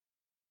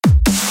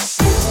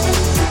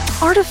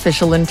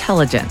artificial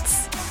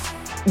intelligence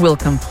will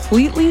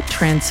completely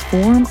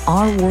transform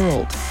our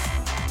world.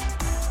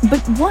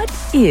 But what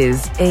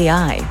is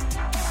AI?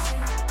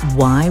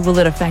 Why will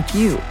it affect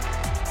you?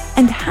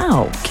 And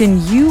how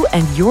can you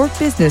and your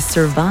business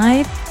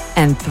survive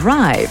and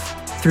thrive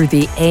through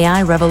the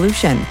AI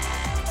revolution?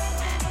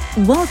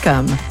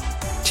 Welcome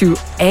to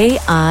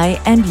AI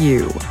and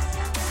You.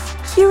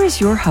 Here is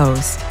your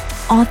host,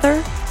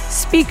 author,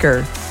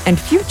 speaker, and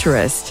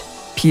futurist,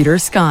 Peter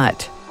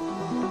Scott.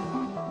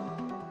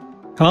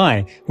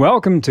 Hi,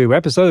 welcome to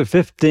episode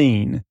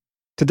 15.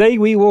 Today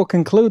we will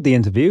conclude the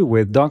interview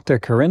with Dr.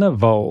 Corinna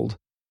Vold.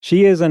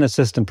 She is an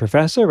assistant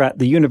professor at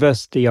the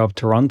University of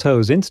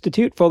Toronto's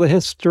Institute for the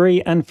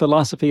History and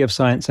Philosophy of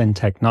Science and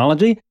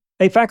Technology,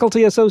 a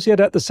faculty associate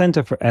at the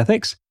Centre for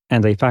Ethics,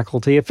 and a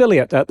faculty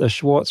affiliate at the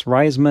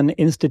Schwartz-Reisman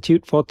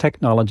Institute for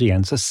Technology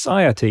and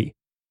Society.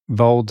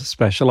 Vold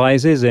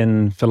specializes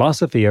in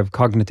philosophy of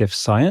cognitive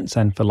science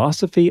and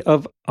philosophy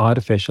of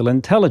artificial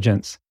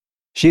intelligence.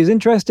 She is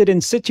interested in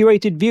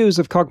situated views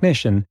of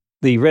cognition,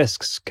 the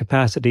risks,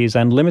 capacities,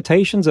 and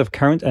limitations of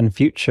current and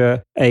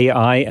future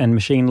AI and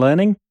machine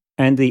learning,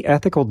 and the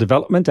ethical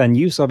development and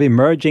use of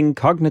emerging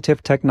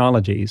cognitive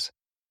technologies.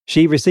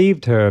 She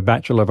received her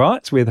Bachelor of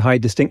Arts with high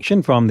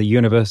distinction from the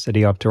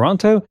University of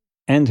Toronto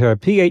and her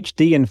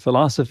PhD in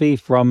philosophy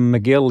from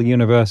McGill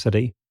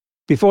University.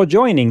 Before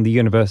joining the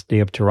University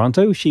of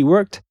Toronto, she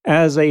worked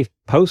as a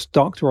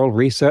postdoctoral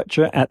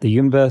researcher at the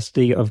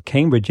University of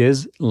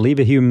Cambridge's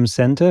Leverhulme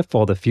Centre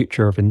for the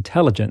Future of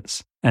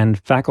Intelligence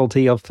and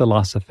Faculty of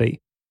Philosophy.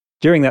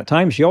 During that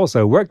time, she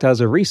also worked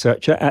as a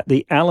researcher at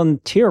the Alan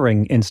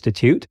Turing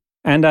Institute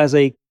and as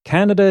a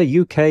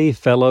Canada-UK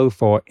Fellow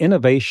for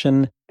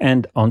Innovation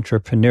and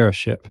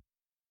Entrepreneurship.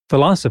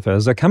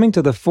 Philosophers are coming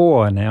to the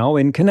fore now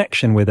in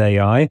connection with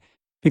AI,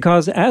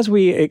 because as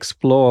we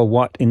explore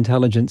what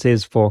intelligence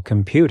is for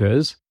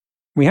computers,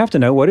 we have to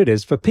know what it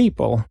is for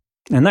people,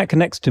 and that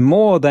connects to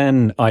more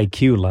than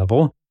IQ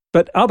level,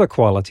 but other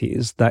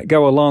qualities that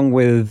go along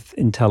with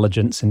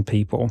intelligence in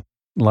people,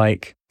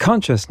 like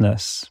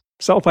consciousness,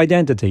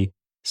 self-identity,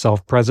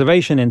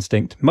 self-preservation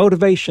instinct,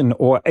 motivation,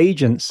 or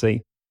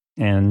agency.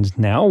 And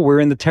now we're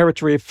in the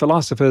territory of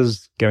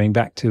philosophers going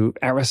back to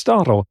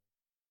Aristotle,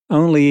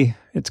 only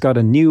it's got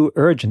a new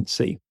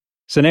urgency.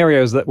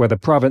 Scenarios that were the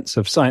province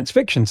of science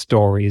fiction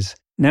stories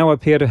now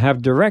appear to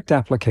have direct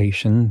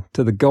application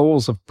to the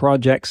goals of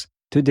projects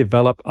to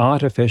develop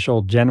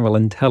artificial general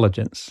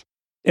intelligence.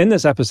 In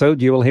this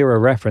episode, you will hear a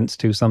reference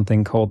to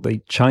something called the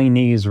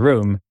Chinese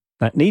Room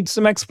that needs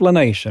some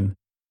explanation.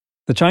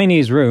 The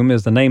Chinese Room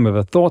is the name of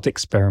a thought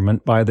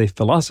experiment by the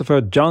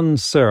philosopher John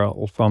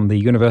Searle from the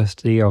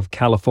University of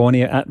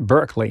California at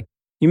Berkeley.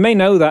 You may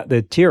know that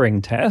the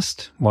Turing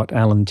test, what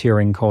Alan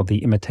Turing called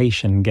the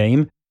imitation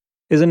game,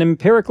 is an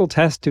empirical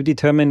test to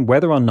determine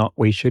whether or not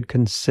we should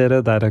consider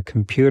that a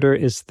computer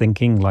is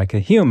thinking like a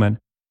human.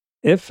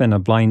 If, in a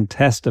blind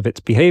test of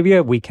its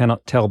behavior, we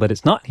cannot tell that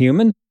it's not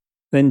human,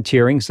 then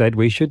Turing said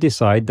we should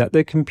decide that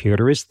the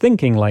computer is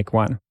thinking like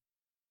one.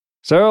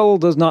 Searle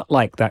does not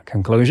like that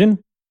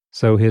conclusion,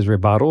 so his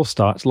rebuttal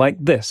starts like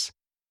this.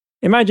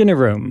 Imagine a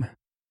room.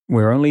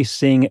 We're only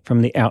seeing it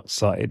from the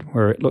outside,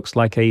 where it looks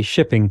like a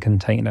shipping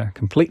container,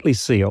 completely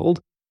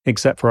sealed,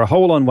 except for a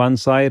hole on one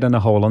side and a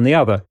hole on the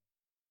other.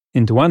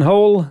 Into one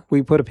hole,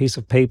 we put a piece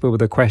of paper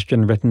with a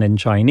question written in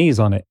Chinese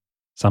on it.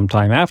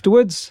 Sometime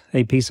afterwards,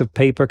 a piece of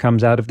paper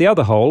comes out of the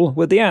other hole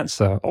with the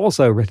answer,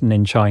 also written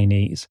in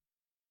Chinese.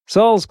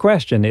 Searle's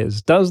question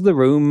is, does the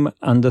room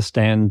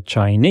understand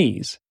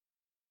Chinese?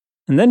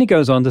 And then he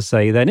goes on to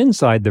say that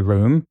inside the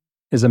room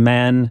is a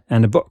man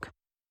and a book.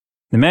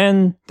 The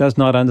man does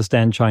not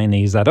understand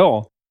Chinese at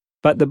all,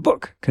 but the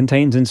book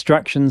contains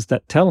instructions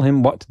that tell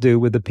him what to do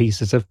with the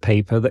pieces of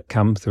paper that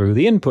come through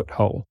the input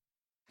hole.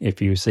 If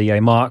you see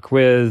a mark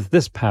with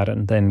this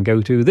pattern, then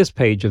go to this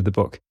page of the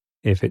book.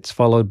 If it's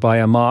followed by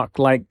a mark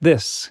like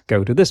this,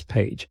 go to this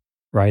page.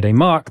 Write a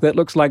mark that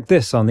looks like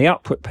this on the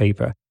output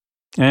paper.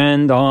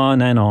 And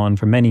on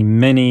for many,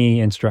 many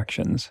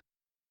instructions.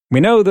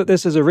 We know that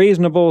this is a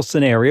reasonable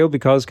scenario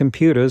because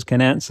computers can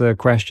answer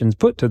questions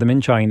put to them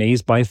in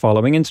Chinese by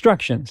following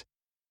instructions.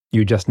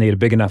 You just need a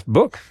big enough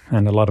book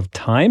and a lot of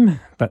time,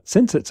 but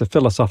since it's a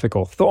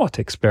philosophical thought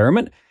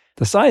experiment,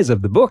 the size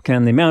of the book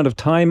and the amount of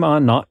time are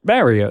not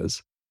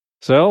barriers.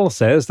 Searle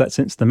says that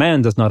since the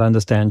man does not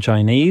understand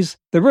Chinese,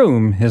 the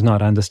room is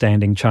not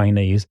understanding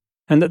Chinese,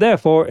 and that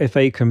therefore if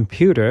a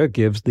computer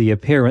gives the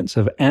appearance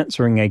of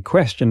answering a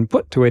question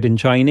put to it in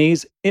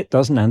Chinese, it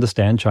doesn't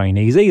understand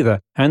Chinese either,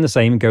 and the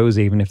same goes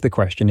even if the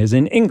question is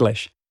in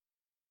English.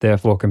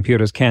 Therefore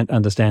computers can't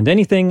understand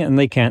anything and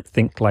they can't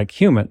think like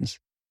humans.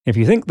 If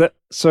you think that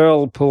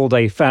Searle pulled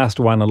a fast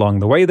one along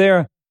the way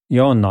there,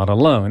 you're not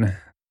alone.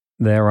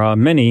 There are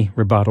many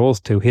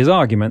rebuttals to his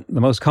argument, the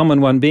most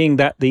common one being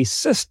that the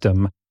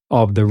system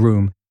of the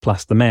room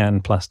plus the man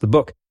plus the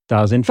book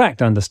does in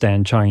fact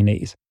understand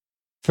Chinese.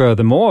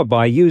 Furthermore,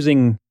 by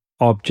using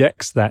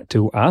objects that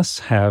to us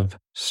have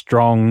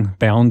strong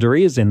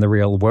boundaries in the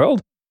real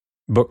world,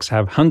 books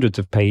have hundreds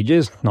of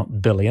pages,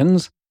 not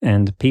billions,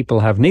 and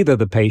people have neither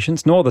the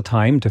patience nor the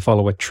time to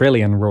follow 1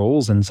 trillion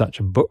rules in such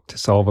a book to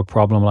solve a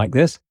problem like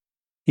this.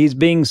 He's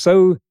being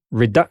so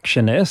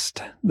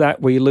reductionist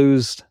that we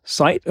lose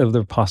sight of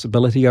the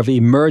possibility of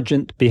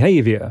emergent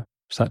behavior,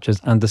 such as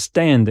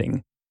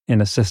understanding,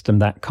 in a system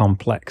that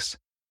complex.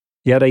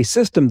 Yet a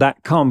system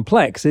that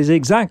complex is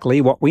exactly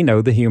what we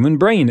know the human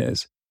brain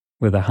is,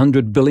 with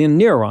 100 billion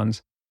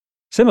neurons.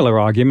 Similar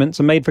arguments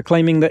are made for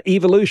claiming that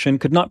evolution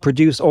could not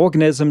produce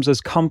organisms as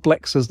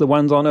complex as the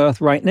ones on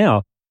Earth right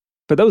now,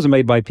 but those are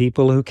made by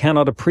people who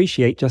cannot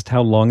appreciate just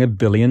how long 1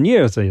 billion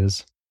years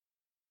is.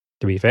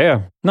 To be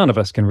fair, none of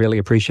us can really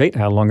appreciate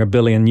how long 1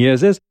 billion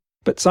years is,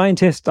 but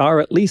scientists are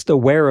at least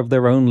aware of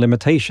their own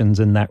limitations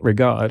in that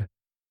regard.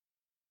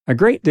 A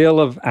great deal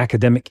of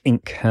academic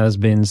ink has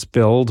been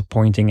spilled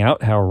pointing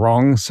out how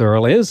wrong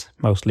Searle is,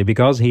 mostly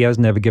because he has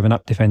never given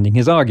up defending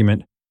his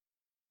argument.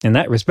 In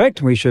that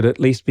respect, we should at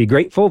least be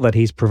grateful that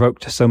he's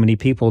provoked so many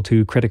people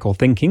to critical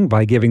thinking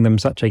by giving them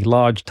such a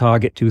large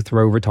target to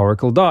throw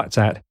rhetorical darts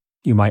at.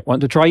 You might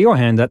want to try your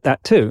hand at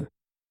that too.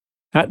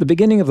 At the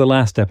beginning of the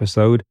last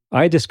episode,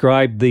 I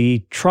described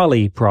the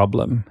trolley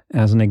problem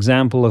as an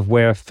example of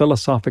where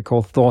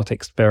philosophical thought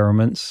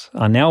experiments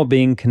are now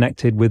being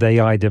connected with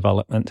AI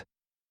development.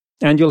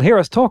 And you'll hear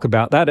us talk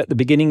about that at the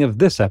beginning of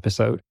this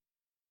episode.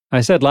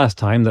 I said last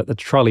time that the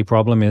trolley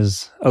problem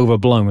is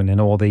overblown in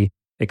all the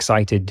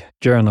excited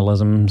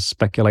journalism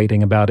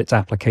speculating about its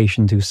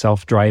application to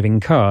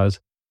self-driving cars.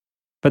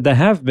 But there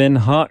have been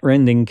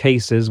heart-rending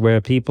cases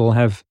where people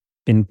have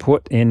been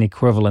put in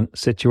equivalent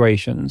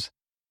situations,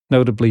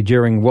 notably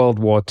during World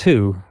War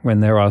II,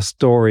 when there are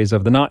stories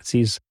of the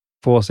Nazis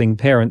forcing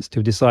parents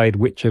to decide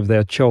which of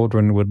their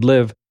children would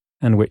live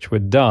and which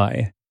would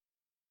die.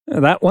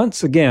 That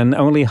once again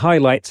only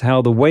highlights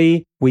how the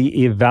way we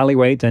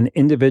evaluate an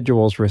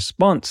individual's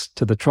response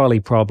to the trolley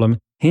problem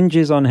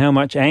hinges on how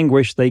much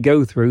anguish they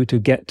go through to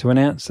get to an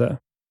answer.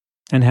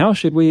 And how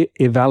should we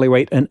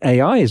evaluate an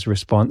AI's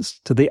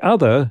response to the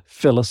other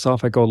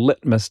philosophical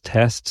litmus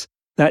tests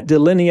that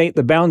delineate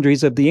the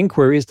boundaries of the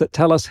inquiries that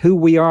tell us who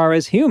we are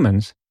as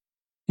humans?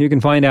 You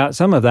can find out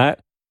some of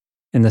that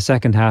in the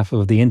second half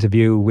of the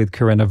interview with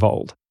Corinna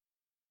Vold.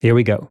 Here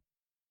we go.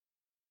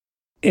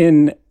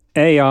 In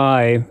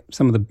AI,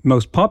 some of the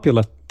most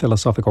popular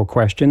philosophical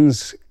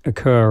questions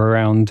occur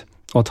around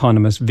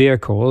autonomous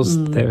vehicles.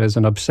 There is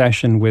an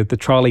obsession with the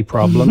trolley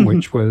problem,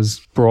 which was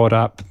brought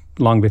up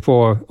long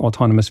before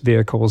autonomous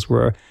vehicles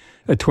were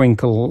a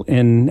twinkle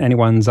in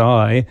anyone's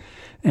eye.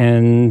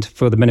 And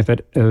for the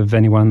benefit of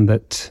anyone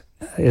that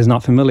is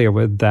not familiar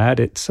with that,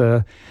 it's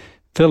a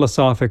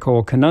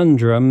philosophical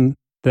conundrum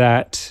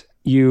that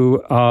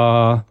you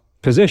are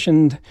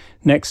positioned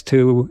next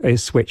to a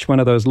switch, one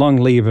of those long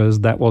levers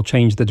that will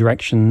change the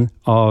direction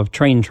of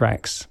train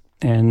tracks.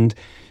 And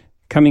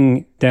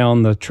coming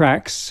down the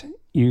tracks,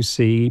 you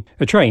see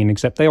a train,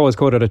 except they always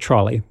call it a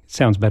trolley. It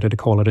sounds better to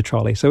call it a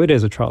trolley. So it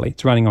is a trolley.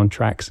 It's running on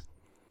tracks.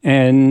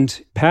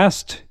 And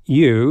past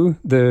you,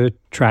 the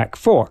track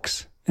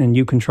forks, and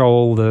you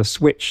control the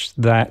switch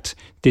that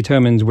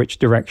determines which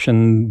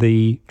direction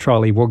the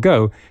trolley will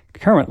go.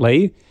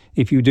 Currently,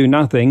 if you do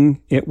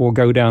nothing, it will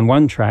go down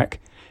one track,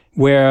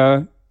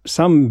 where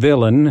some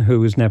villain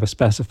who is never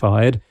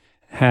specified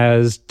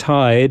has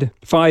tied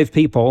 5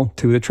 people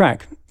to the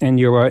track. And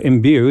you are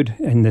imbued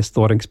in this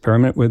thought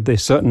experiment with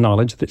this certain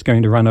knowledge that it's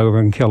going to run over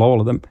and kill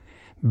all of them.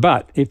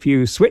 But if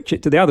you switch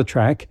it to the other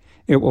track,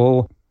 it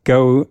will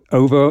go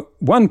over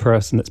one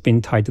person that's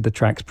been tied to the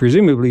tracks,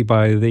 presumably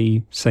by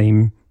the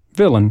same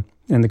villain.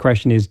 And the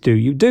question is, do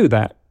you do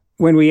that?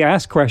 When we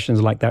ask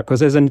questions like that, because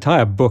there's an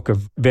entire book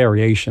of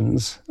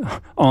variations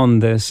on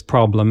this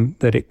problem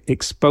that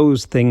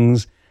expose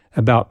things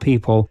about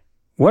people,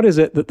 what is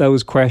it that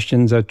those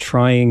questions are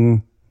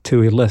trying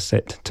to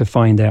elicit, to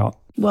find out?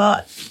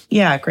 Well,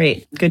 yeah,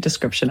 great. Good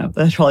description of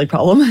the trolley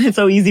problem. It's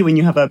so easy when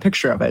you have a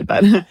picture of it.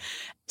 But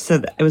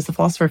so it was the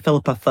philosopher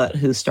Philippa Foot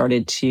who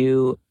started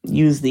to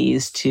use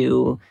these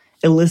to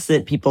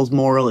elicit people's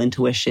moral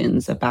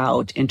intuitions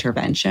about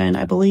intervention,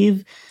 I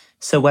believe.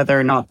 So whether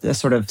or not the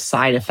sort of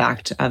side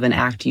effect of an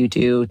act you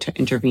do to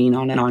intervene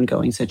on an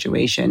ongoing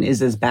situation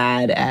is as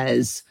bad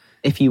as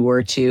if you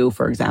were to,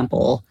 for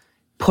example,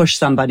 push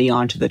somebody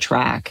onto the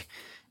track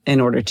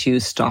in order to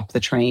stop the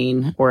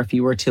train, or if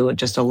you were to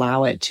just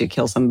allow it to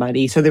kill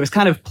somebody. So there was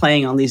kind of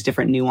playing on these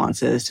different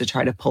nuances to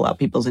try to pull out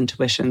people's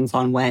intuitions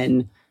on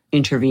when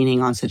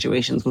intervening on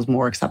situations was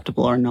more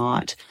acceptable or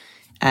not.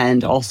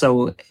 And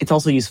also, it's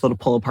also useful to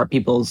pull apart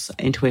people's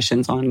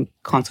intuitions on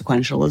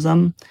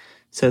consequentialism.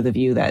 So the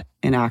view that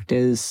an act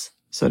is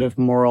sort of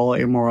moral or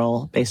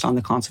immoral based on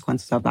the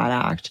consequences of that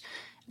act.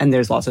 And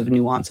there's lots of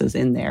nuances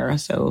in there.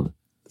 So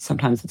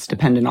sometimes it's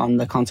dependent on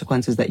the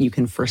consequences that you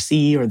can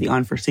foresee or the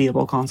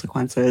unforeseeable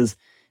consequences.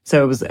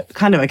 So it was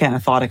kind of, again, a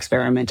thought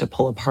experiment to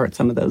pull apart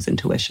some of those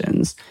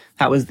intuitions.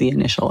 That was the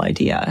initial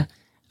idea.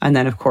 And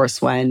then, of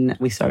course, when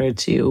we started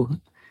to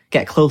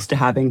get close to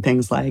having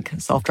things like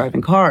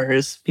self-driving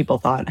cars, people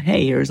thought,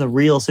 hey, here's a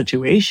real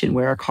situation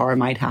where a car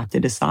might have to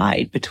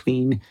decide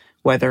between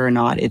whether or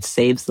not it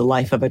saves the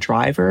life of a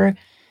driver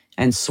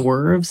and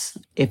swerves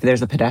if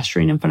there's a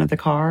pedestrian in front of the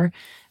car,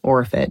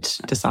 or if it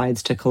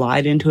decides to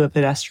collide into a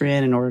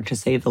pedestrian in order to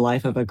save the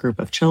life of a group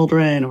of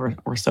children,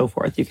 or so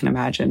forth. You can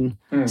imagine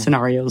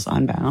scenarios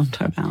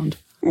abound.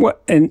 Well,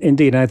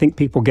 indeed, I think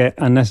people get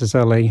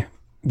unnecessarily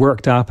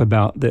worked up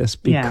about this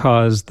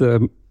because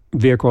the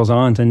vehicles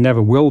aren't and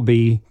never will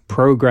be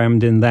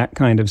programmed in that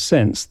kind of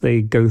sense.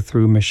 They go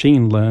through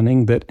machine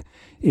learning that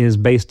is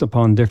based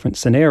upon different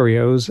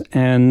scenarios,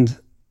 and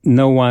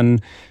no one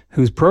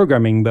who's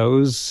programming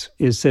those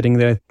is sitting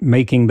there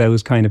making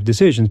those kind of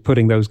decisions,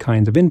 putting those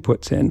kinds of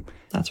inputs in.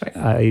 That's right.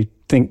 I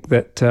think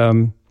that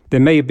there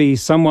may be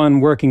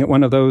someone working at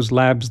one of those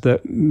labs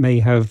that may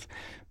have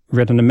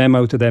written a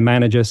memo to their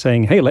manager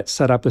saying, hey, let's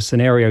set up a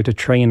scenario to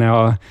train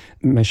our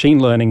machine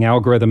learning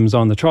algorithms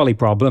on the trolley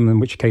problem, in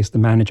which case the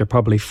manager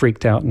probably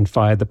freaked out and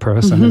fired the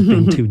person as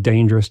being too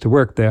dangerous to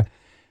work there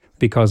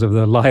because of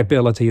the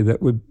liability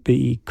that would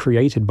be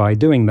created by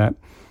doing that.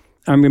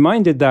 I'm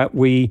reminded that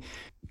we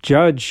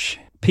judge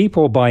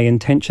people by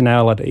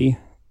intentionality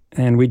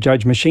and we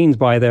judge machines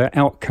by their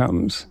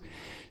outcomes.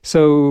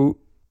 So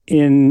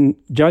in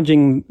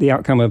judging the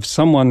outcome of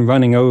someone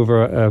running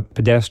over a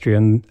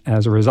pedestrian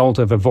as a result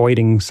of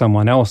avoiding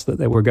someone else that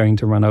they were going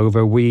to run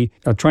over, we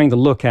are trying to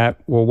look at,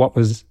 well, what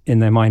was in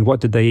their mind?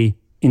 What did they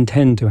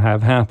intend to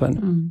have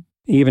happen?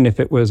 Even if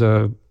it was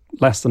a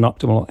less than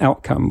optimal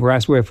outcome.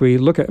 Whereas if we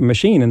look at a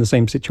machine in the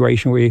same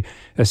situation, we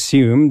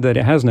assume that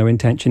it has no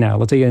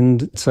intentionality.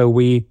 And so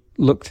we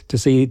looked to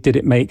see, did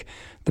it make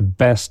the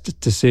best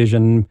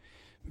decision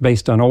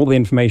based on all the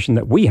information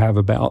that we have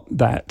about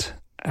that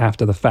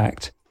after the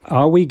fact?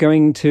 Are we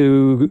going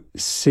to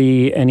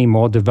see any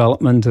more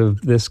development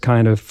of this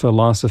kind of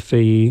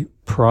philosophy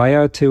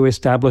prior to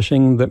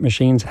establishing that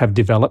machines have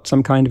developed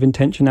some kind of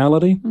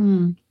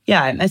intentionality?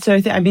 Yeah, and so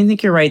I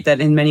think you're right that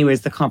in many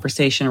ways the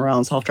conversation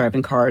around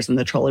self-driving cars and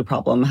the trolley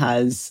problem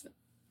has,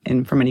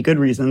 and for many good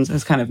reasons,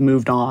 has kind of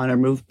moved on or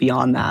moved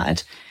beyond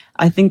that.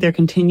 I think there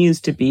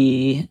continues to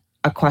be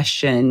a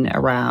question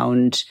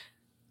around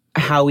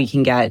how we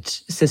can get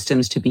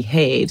systems to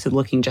behave, so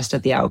looking just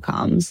at the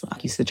outcomes,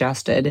 like you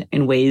suggested,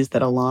 in ways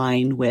that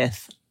align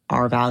with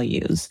our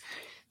values.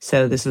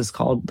 So this is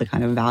called the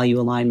kind of value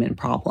alignment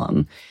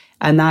problem.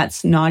 And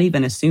that's not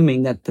even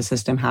assuming that the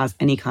system has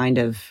any kind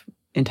of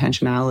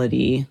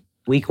intentionality,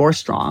 weak or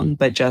strong,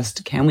 but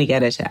just can we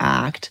get it to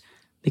act?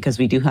 Because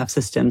we do have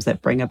systems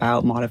that bring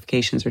about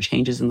modifications or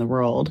changes in the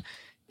world.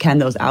 Can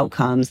those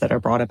outcomes that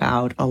are brought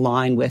about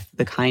align with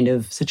the kind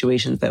of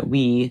situations that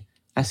we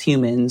as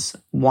humans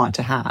want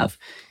to have?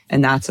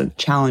 And that's a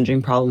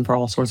challenging problem for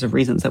all sorts of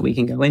reasons that we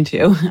can go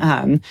into.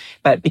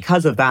 But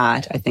because of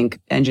that, I think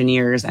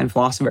engineers and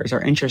philosophers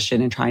are interested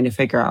in trying to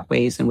figure out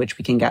ways in which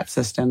we can get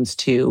systems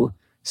to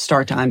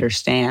start to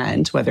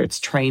understand, whether it's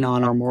train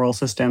on our moral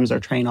systems or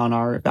train on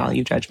our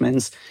value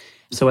judgments.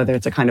 So whether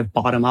it's a kind of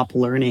bottom-up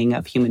learning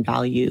of human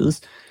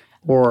values,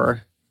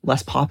 or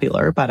less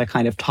popular, but a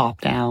kind of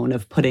top-down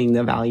of putting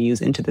the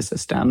values into the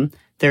system,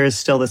 there is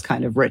still this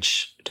kind of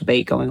rich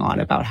debate going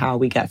on about how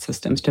we get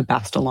systems to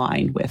best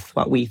align with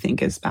what we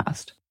think is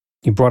best.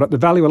 You brought up the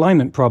value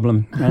alignment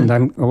problem, and I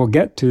will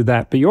get to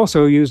that. But you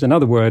also used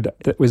another word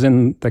that was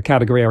in the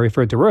category I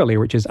referred to earlier,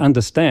 which is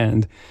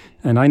understand.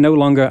 And I no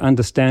longer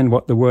understand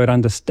what the word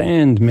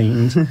understand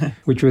means,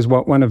 which was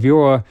what one of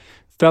your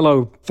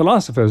fellow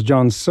philosophers,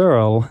 John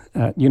Searle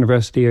at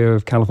University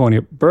of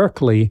California,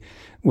 Berkeley,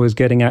 was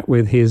getting at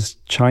with his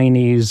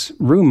Chinese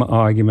room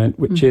argument,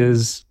 which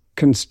is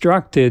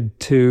constructed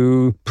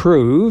to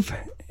prove,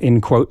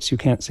 in quotes, you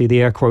can't see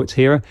the air quotes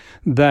here,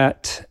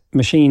 that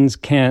machines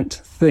can't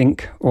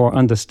think or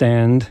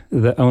understand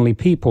that only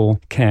people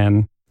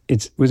can.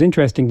 It was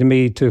interesting to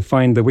me to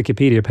find the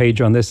Wikipedia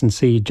page on this and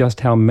see just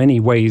how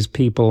many ways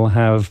people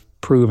have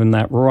proven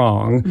that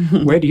wrong.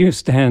 Where do you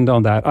stand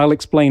on that? I'll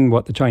explain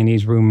what the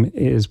Chinese room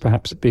is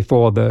perhaps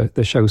before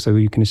the show so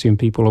you can assume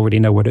people already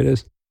know what it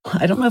is.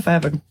 I don't know if I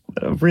have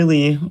a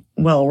really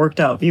well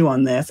worked out view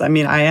on this. I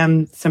mean, I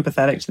am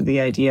sympathetic to the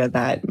idea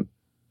that,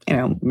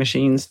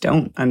 machines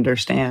don't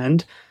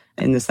understand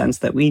in the sense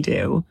that we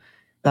do.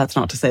 That's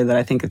not to say that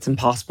I think it's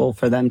impossible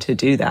for them to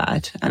do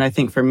that. And I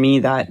think for me,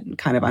 that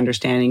kind of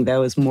understanding,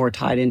 though, is more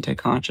tied into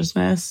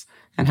consciousness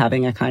and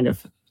having a kind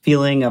of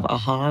feeling of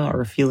aha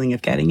or a feeling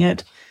of getting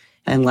it,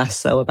 and less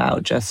so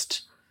about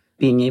just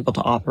being able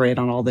to operate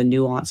on all the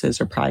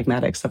nuances or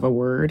pragmatics of a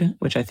word,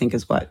 which I think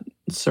is what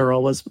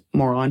Searle was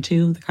more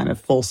onto, the kind of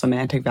full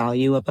semantic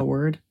value of a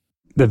word.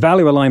 The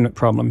value alignment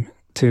problem,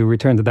 to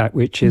return to that,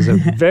 which is a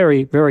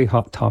very, very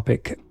hot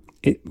topic.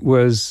 It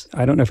was,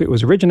 I don't know if it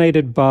was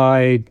originated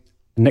by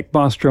Nick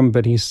Bostrom,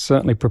 but he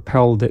certainly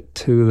propelled it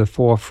to the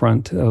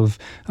forefront of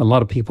a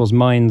lot of people's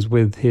minds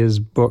with his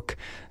book,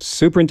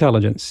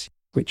 Superintelligence,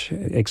 which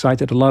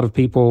excited a lot of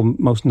people,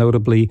 most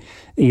notably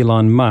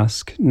Elon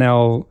Musk.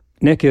 Now,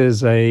 Nick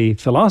is a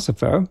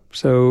philosopher,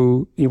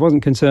 so he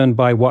wasn't concerned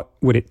by what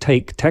would it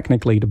take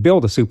technically to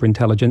build a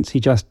superintelligence. He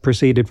just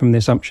proceeded from the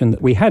assumption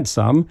that we had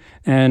some,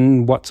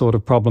 and what sort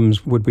of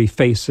problems would we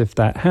face if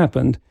that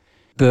happened.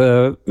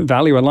 The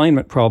value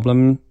alignment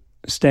problem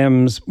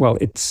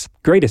its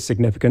greatest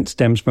significance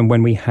stems from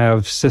when we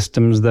have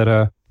systems that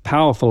are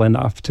powerful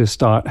enough to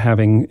start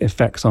having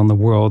effects on the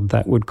world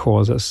that would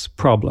cause us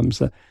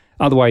problems.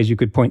 Otherwise, you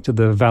could point to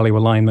the value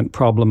alignment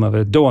problem of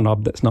a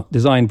doorknob that's not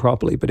designed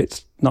properly, but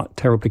it's not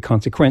terribly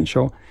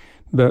consequential.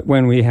 But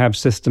when we have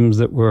systems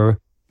that were,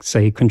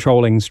 say,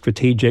 controlling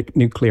strategic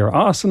nuclear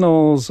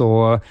arsenals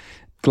or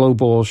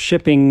global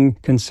shipping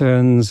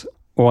concerns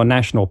or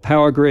national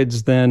power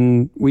grids,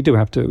 then we do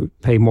have to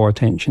pay more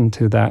attention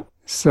to that.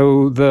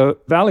 So the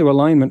value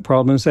alignment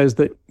problem says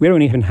that we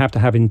don't even have to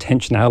have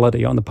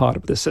intentionality on the part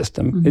of the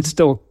system. Mm-hmm. It's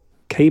still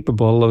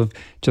capable of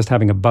just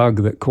having a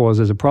bug that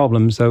causes a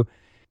problem. So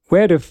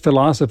where do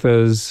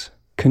philosophers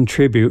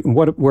contribute? And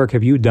what work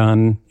have you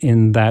done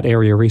in that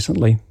area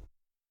recently?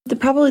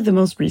 Probably the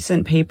most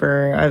recent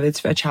paper,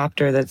 it's a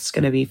chapter that's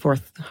going to be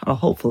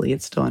hopefully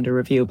it's still under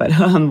review, but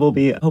will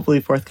be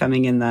hopefully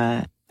forthcoming in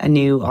a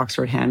new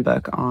Oxford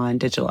handbook on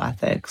digital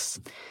ethics.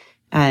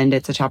 And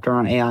it's a chapter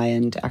on AI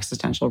and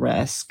existential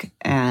risk.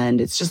 And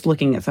it's just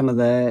looking at some of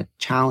the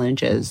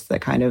challenges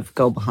that kind of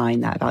go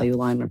behind that value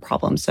alignment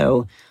problem.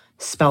 So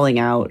spelling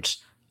out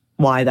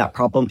why that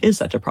problem is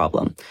such a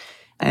problem.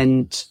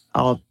 And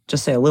I'll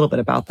just say a little bit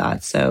about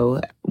that.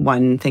 So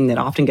one thing that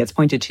often gets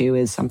pointed to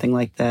is something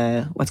like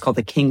what's called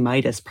the King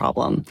Midas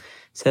problem.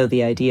 So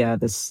the idea,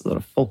 this sort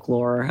of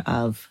folklore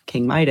of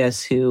King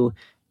Midas, who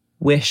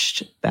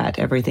wished that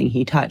everything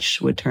he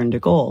touched would turn to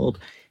gold.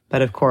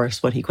 But of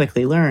course, what he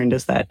quickly learned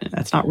is that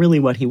that's not really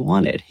what he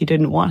wanted. He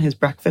didn't want his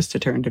breakfast to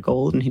turn to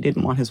gold, and he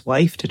didn't want his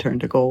wife to turn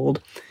to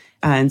gold.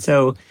 And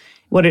so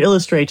what it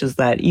illustrates is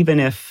that even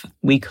if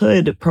we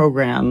could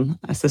program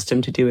a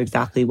system to do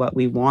exactly what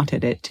we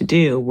wanted it to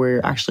do,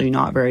 we're actually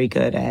not very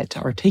good at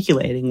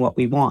articulating what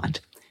we want.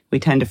 We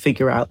tend to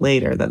figure out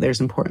later that there's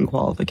important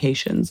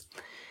qualifications.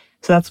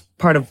 So that's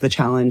part of the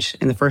challenge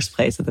in the first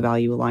place of the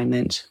value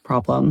alignment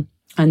problem.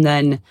 And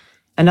then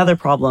another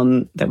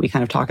problem that we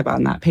kind of talk about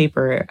in that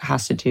paper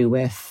has to do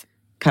with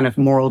kind of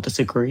moral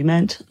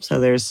disagreement. So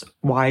there's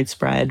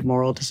widespread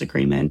moral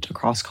disagreement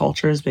across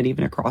cultures, but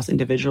even across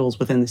individuals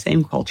within the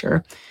same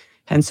culture.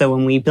 And so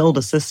when we build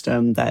a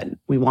system that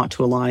we want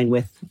to align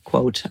with,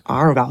 quote,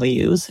 our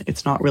values,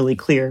 it's not really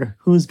clear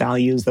whose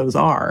values those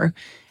are.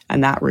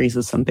 And that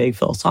raises some big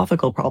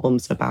philosophical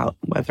problems about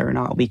whether or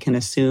not we can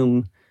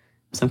assume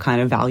some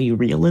kind of value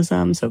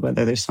realism. So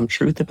whether there's some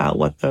truth about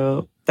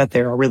that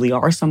there really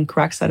are some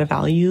correct set of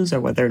values,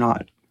 or whether or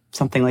not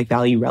something like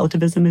value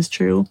relativism is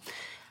true.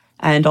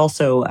 And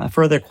also a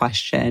further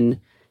question,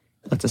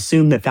 let's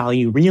assume that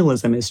value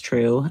realism is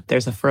true.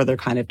 There's a further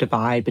kind of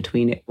divide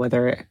between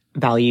whether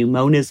value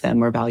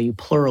monism or value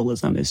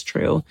pluralism is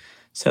true.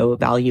 So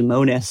value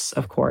monists,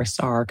 of course,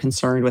 are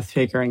concerned with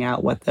figuring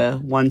out what the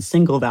one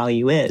single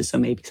value is. So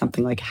maybe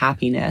something like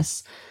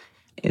happiness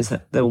is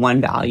the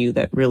one value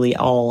that really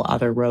all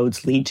other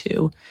roads lead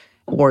to.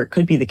 Or it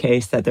could be the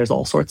case that there's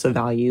all sorts of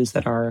values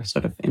that are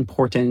sort of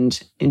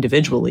important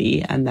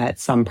individually, and that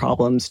some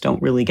problems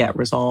don't really get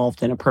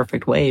resolved in a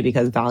perfect way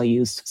because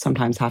values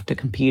sometimes have to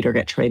compete or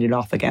get traded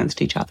off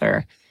against each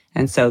other.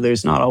 And so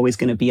there's not always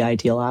going to be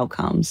ideal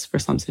outcomes for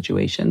some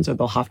situations, or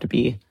they'll have to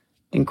be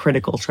in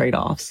critical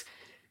trade-offs.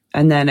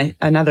 And then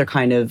another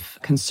kind of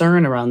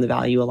concern around the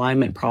value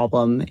alignment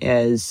problem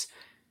is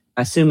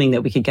assuming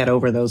that we could get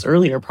over those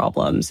earlier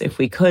problems, if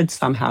we could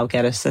somehow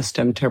get a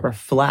system to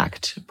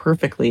reflect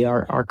perfectly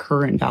our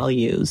current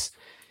values.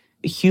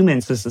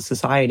 Humans as a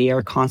society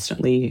are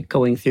constantly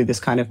going through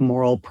this kind of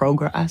moral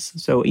progress.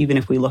 So even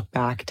if we look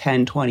back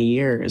 10, 20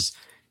 years,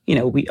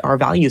 our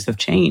values have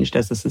changed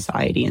as a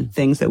society, and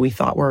things that we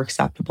thought were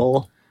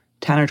acceptable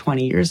 10 or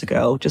 20 years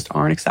ago just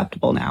aren't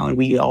acceptable now. And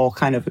we all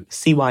kind of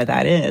see why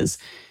that is.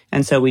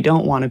 And so we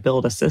don't want to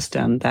build a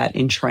system that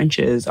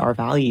entrenches our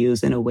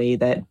values in a way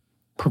that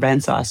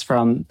prevents us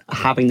from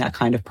having that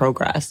kind of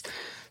progress.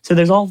 So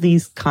there's all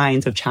these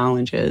kinds of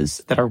challenges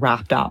that are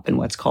wrapped up in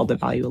what's called the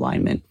value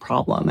alignment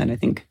problem. And I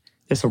think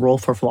there's a role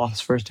for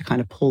philosophers to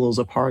kind of pull those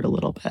apart a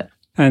little bit.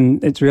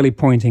 And it's really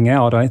pointing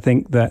out, I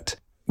think, that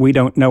we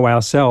don't know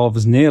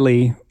ourselves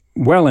nearly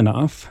well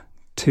enough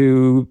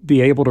to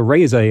be able to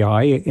raise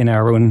AI in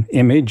our own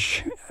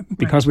image,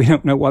 because we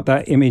don't know what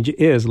that image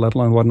is, let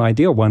alone what an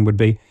ideal one would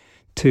be.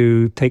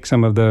 To take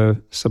some of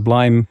the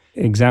sublime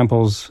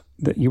examples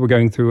that you were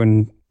going through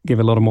and give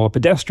a little more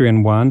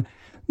pedestrian one,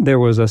 there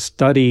was a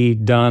study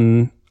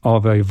done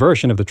of a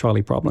version of the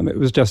trolley problem. It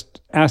was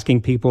just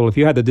asking people, if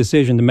you had the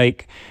decision to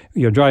make,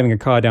 you're driving a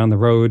car down the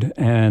road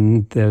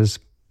and there's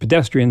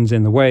pedestrians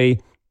in the way,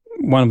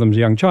 one of them's a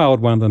young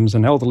child, one of them's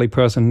an elderly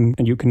person,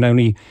 and you can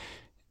only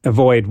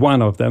avoid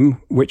one of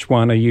them, which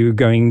one are you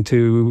going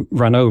to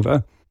run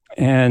over?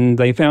 And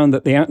they found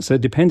that the answer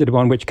depended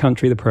upon which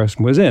country the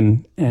person was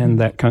in. And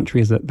that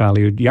countries that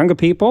valued younger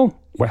people,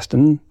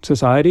 Western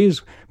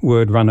societies,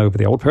 would run over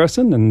the old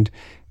person, and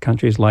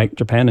countries like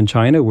Japan and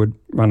China would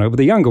run over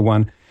the younger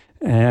one.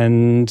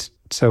 And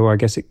so I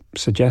guess it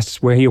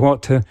suggests where you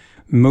ought to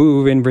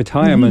move in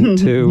retirement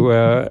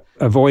to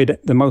avoid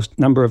the most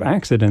number of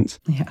accidents.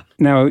 Yeah.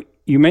 Now,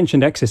 You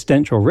mentioned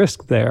existential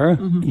risk there.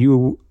 Mm-hmm.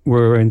 You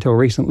were until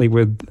recently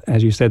with,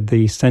 as you said,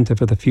 the Center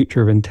for the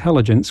Future of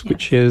Intelligence,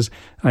 which is,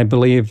 I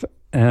believe,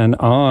 an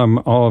arm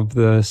of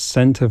the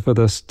Center for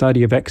the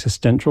Study of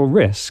Existential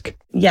Risk.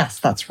 Yes,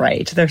 that's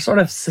right. They're sort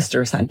of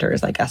sister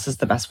centers, I guess is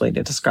the best way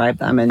to describe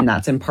them. And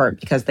that's in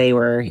part because they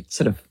were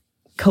sort of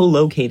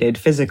co-located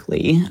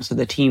physically. So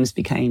the teams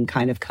became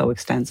kind of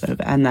coextensive.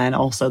 And then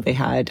also they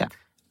had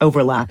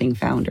overlapping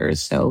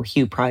founders. So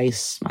Hugh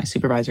Price, my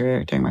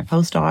supervisor during my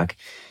postdoc,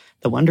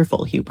 the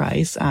wonderful Hugh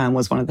Price,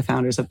 was one of the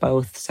founders of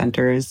both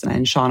centers.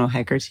 And Sean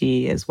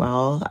O'Hegarty as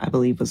well, I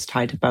believe, was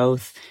tied to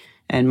both.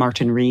 And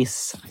Martin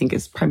Rees, I think,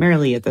 is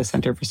primarily at the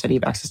Center for Study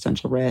of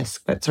Existential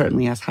Risk, but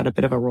certainly has had a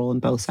bit of a role in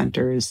both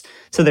centers.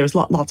 So there's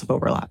lots of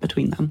overlap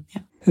between them.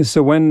 Yeah.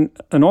 So when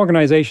an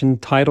organization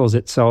titles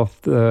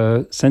itself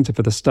the Center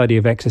for the Study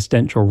of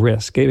Existential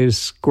Risk, it is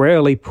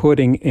squarely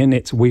putting in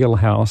its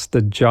wheelhouse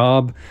the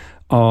job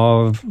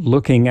of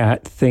looking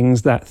at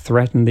things that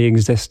threaten the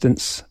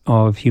existence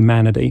of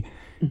humanity,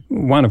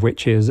 one of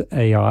which is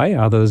AI.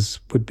 Others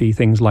would be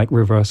things like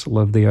reversal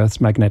of the Earth's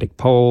magnetic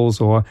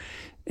poles or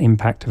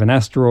impact of an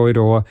asteroid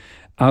or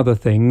other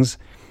things.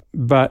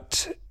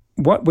 But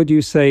what would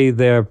you say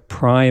their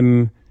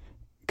prime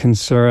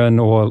concern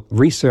or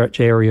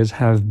research areas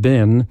have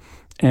been,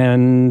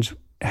 and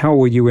how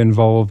were you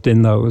involved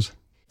in those?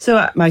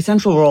 So my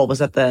central role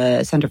was at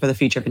the Center for the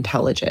Future of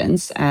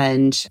Intelligence,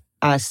 and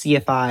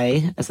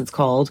CFI, as it's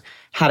called,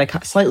 had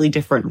a slightly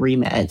different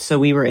remit. So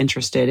we were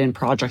interested in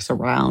projects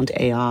around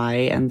AI,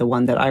 and the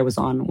one that I was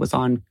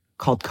on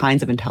called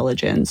Kinds of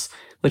Intelligence,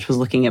 which was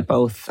looking at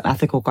both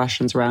ethical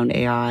questions around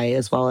AI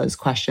as well as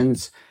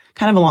questions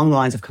kind of along the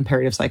lines of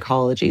comparative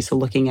psychology. So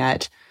looking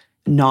at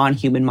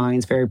non-human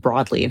minds very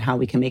broadly and how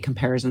we can make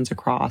comparisons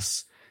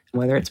across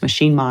whether it's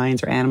machine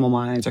minds or animal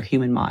minds or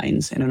human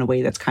minds, and in a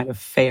way that's kind of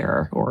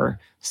fair or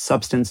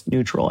substance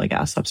neutral, I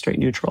guess, substrate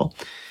neutral.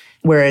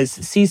 Whereas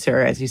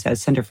CSIR, as you said,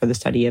 Center for the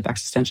Study of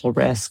Existential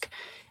Risk,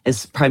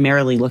 is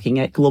primarily looking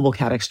at global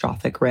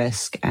catastrophic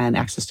risk and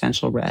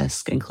existential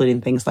risk, including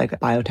things like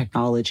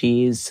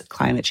biotechnologies,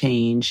 climate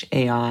change,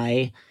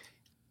 AI.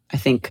 I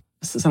think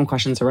some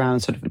questions around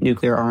sort of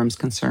nuclear arms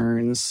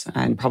concerns,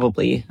 and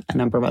probably a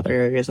number of other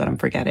areas that I'm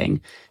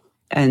forgetting.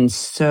 And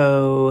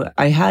so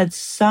I had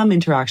some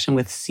interaction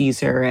with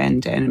CSIR,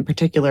 and in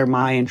particular,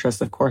 my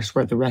interests, of course,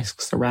 were the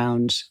risks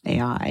around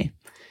AI.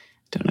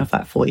 Don't know if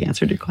that fully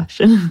answered your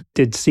question.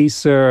 Did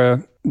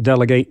CSIR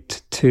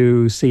delegate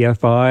to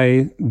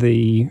CFI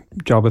the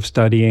job of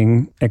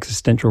studying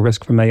existential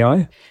risk from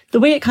AI? The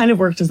way it kind of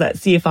worked is that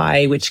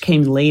CFI, which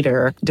came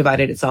later,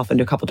 divided itself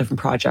into a couple different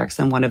projects.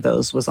 And one of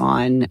those was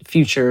on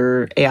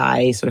future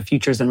AI, sort of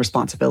futures and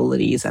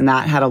responsibilities. And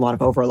that had a lot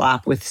of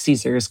overlap with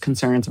CSIR's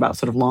concerns about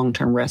sort of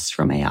long-term risks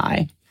from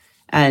AI.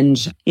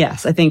 And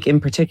yes, I think in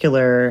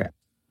particular,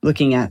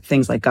 looking at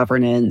things like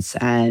governance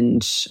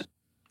and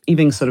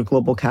even sort of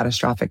global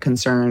catastrophic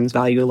concerns,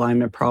 value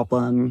alignment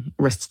problem,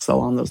 risks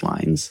along those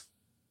lines.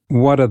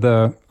 What are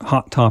the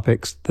hot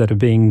topics that are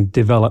being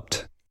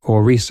developed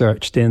or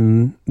researched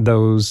in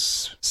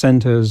those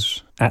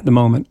centers at the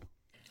moment?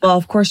 Well,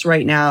 of course,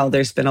 right now,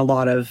 there's been a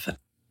lot of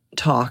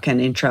talk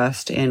and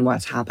interest in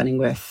what's happening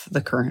with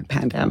the current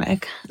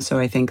pandemic. So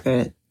I think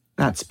that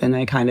that's been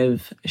a kind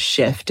of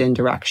shift in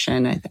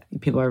direction. I think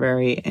people are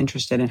very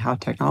interested in how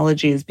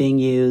technology is being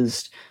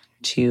used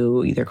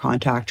to either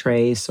contact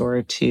trace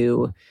or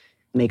to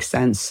make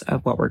sense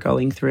of what we're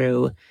going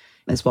through,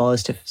 as well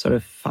as to sort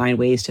of find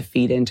ways to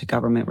feed into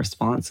government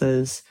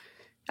responses.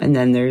 And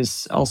then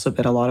there's also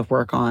been a lot of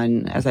work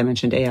on, as I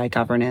mentioned, AI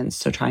governance.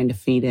 So trying to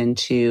feed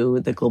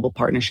into the global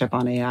partnership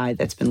on AI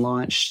that's been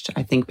launched,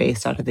 I think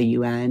based out of the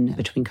UN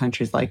between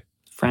countries like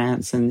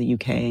France and the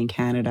UK and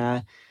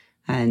Canada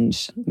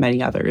and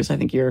many others, I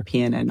think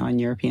European and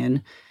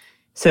non-European.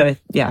 So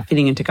yeah,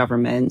 feeding into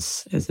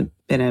governments has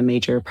been a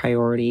major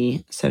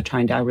priority. So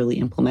trying to really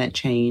implement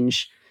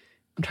change.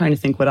 I'm trying to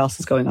think what else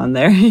is going on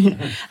there.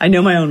 I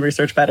know my own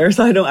research better,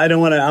 so I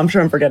don't want to, I'm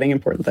sure I'm forgetting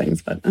important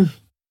things, but.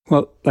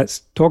 Well,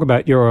 let's talk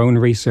about your own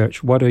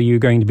research. What are you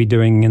going to be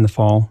doing in the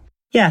fall?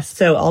 Yes,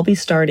 so I'll be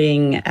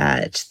starting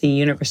at the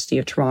University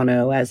of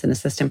Toronto as an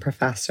assistant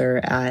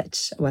professor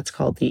at what's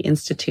called the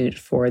Institute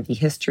for the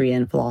History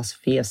and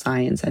Philosophy of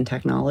Science and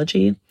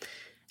Technology.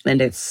 And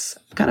it's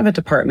kind of a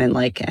department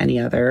like any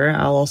other.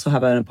 I'll also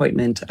have an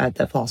appointment at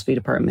the philosophy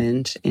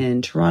department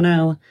in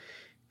Toronto,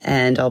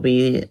 and I'll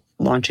be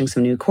launching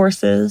some new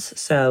courses.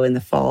 So in the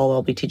fall,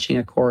 I'll be teaching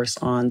a course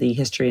on the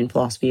history and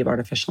philosophy of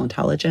artificial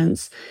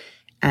intelligence.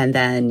 And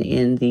then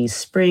in the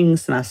spring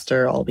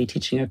semester, I'll be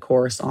teaching a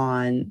course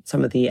on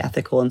some of the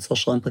ethical and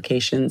social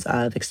implications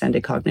of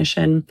extended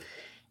cognition,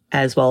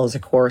 as well as a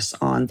course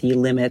on the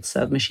limits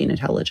of machine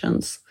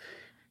intelligence.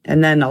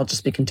 And then I'll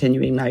just be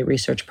continuing my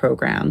research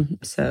program.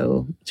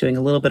 So doing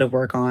a little bit of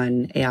work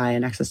on AI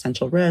and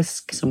existential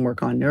risk, some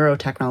work on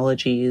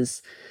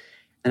neurotechnologies,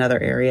 another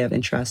area of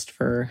interest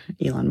for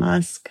Elon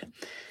Musk,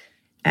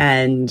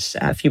 and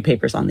a few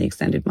papers on the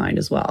extended mind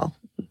as well.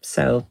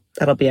 So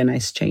that'll be a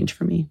nice change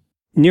for me.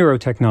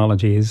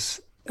 Neurotechnologies.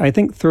 I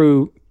think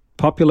through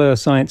popular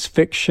science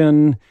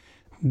fiction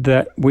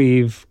that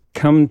we've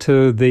come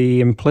to the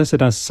implicit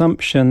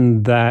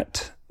assumption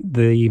that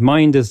the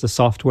mind is the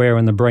software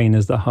and the brain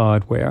is the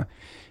hardware.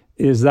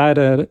 Is that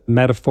a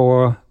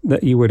metaphor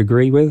that you would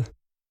agree with?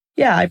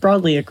 Yeah, I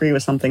broadly agree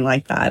with something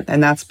like that.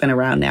 And that's been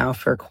around now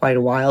for quite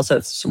a while. So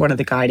it's one of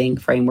the guiding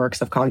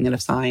frameworks of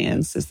cognitive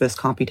science is this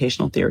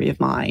computational theory of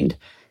mind.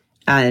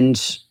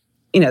 And,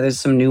 there's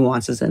some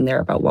nuances in there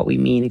about what we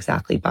mean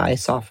exactly by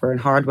software and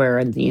hardware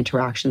and the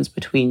interactions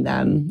between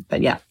them.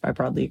 But yeah, I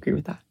broadly agree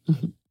with that.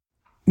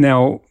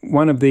 Now,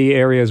 one of the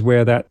areas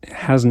where that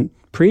hasn't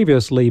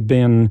previously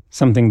been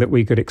something that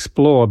we could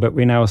explore, but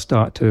we now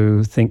start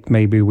to think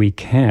maybe we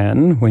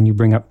can, when you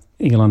bring up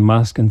Elon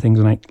Musk and things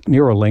like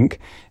Neuralink,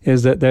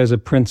 is that there's a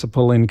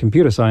principle in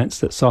computer science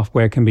that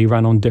software can be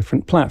run on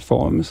different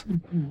platforms.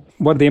 Mm-hmm.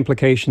 What are the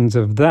implications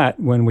of that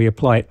when we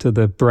apply it to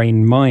the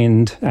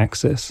brain-mind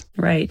axis?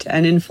 Right.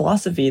 And in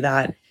philosophy,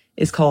 that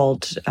is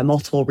called a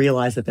multiple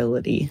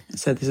realizability.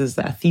 So this is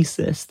a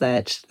thesis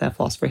that the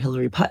philosopher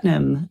Hilary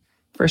Putnam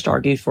first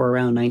argued for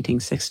around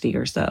 1960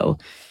 or so.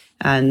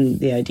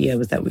 And the idea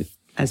was that,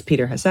 as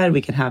Peter has said,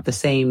 we can have the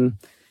same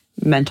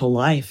mental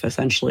life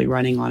essentially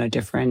running on a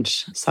different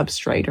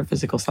substrate or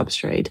physical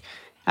substrate.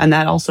 And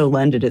that also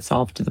lended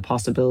itself to the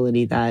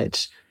possibility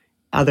that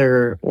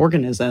other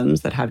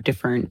organisms that have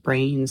different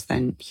brains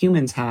than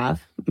humans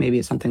have, maybe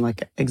it's something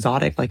like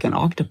exotic, like an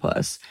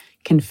octopus,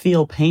 can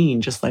feel pain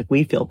just like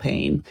we feel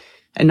pain.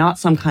 And not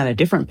some kind of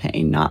different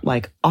pain, not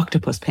like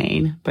octopus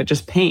pain, but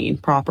just pain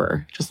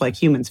proper, just like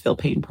humans feel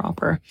pain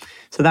proper.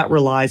 So that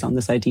relies on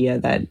this idea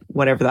that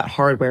whatever that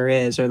hardware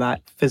is or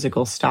that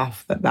physical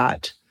stuff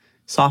that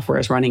software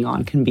is running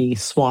on can be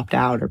swapped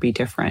out or be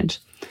different.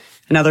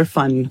 Another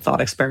fun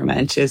thought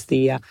experiment is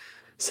the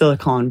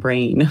silicon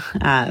brain.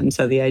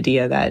 So the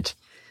idea that,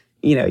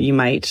 you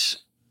might,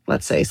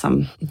 let's say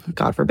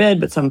God forbid,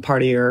 but some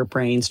part of your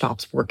brain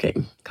stops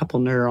working. A couple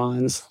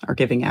neurons are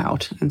giving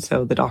out. And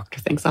so the doctor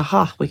thinks,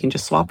 aha, we can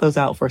just swap those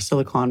out for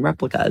silicon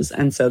replicas.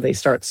 And so they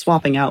start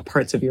swapping out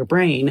parts of your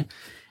brain.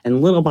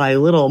 And little by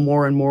little,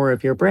 more and more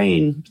of your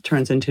brain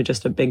turns into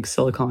just a big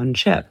silicon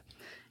chip.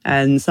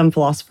 And some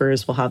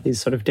philosophers will have these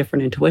sort of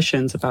different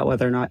intuitions about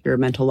whether or not your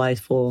mental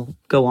life will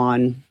go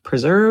on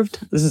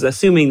preserved. This is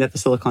assuming that the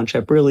silicon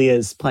chip really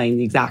is playing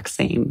the exact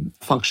same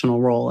functional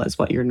role as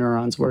what your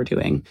neurons were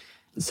doing.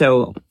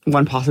 So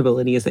one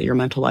possibility is that your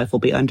mental life will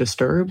be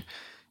undisturbed.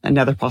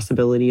 Another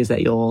possibility is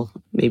that you'll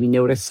maybe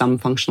notice some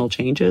functional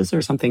changes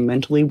or something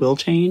mentally will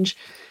change.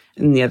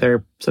 And the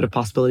other sort of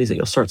possibility is that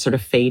you'll start sort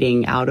of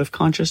fading out of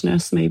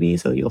consciousness maybe.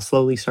 So you'll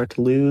slowly start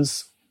to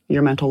lose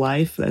your mental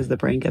life as the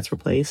brain gets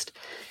replaced.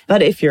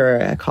 But if you're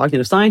a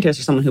cognitive scientist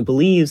or someone who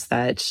believes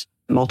that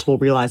multiple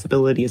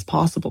realizability is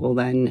possible,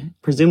 then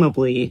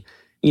presumably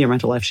your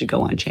mental life should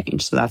go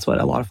unchanged. So that's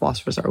what a lot of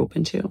philosophers are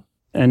open to.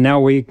 And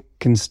now we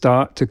can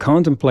start to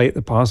contemplate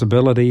the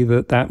possibility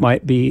that that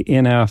might be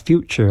in our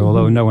future,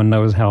 although no one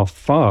knows how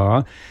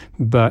far.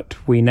 But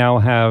we now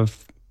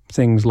have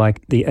things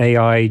like the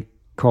AI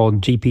called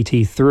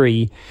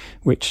GPT-3,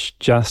 which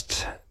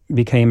just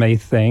became a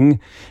thing,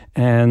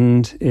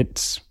 and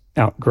its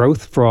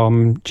outgrowth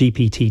from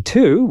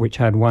GPT-2, which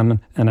had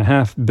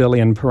 1.5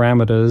 billion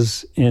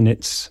parameters in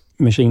its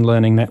machine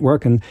learning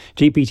network, and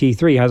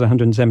GPT-3 has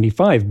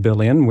 175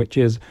 billion, which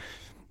is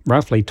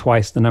roughly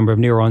twice the number of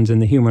neurons in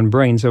the human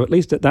brain. So at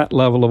least at that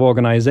level of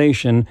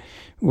organization,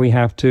 we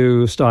have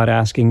to start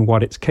asking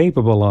what it's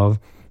capable of.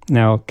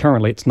 Now,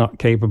 currently, it's not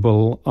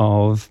capable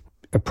of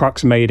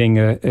approximating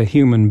a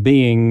human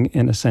being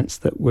in a sense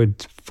that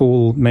would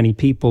fool many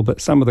people, but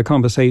some of the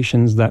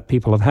conversations that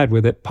people have had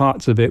with it,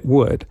 parts of it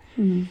would.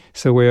 Mm-hmm.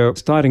 So we're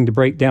starting to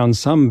break down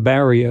some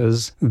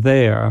barriers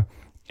there.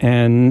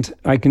 And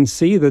I can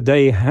see the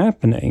day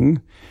happening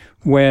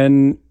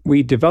when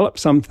we develop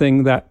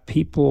something that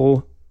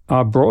people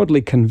are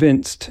broadly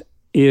convinced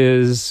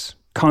is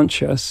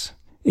conscious,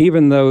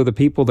 even though the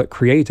people that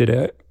created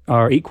it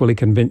are equally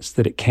convinced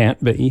that it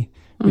can't be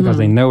because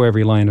they know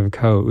every line of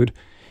code.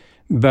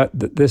 But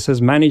this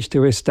has managed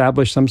to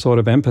establish some sort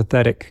of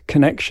empathetic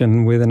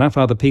connection with enough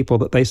other people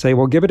that they say,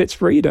 well, give it its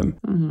freedom.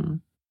 Mm-hmm.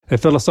 A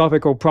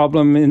philosophical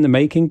problem in the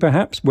making,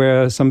 perhaps,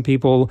 where some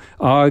people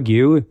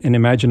argue in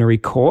imaginary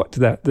court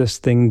that this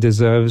thing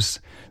deserves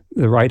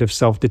the right of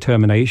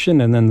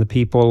self-determination, and then the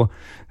people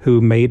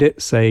who made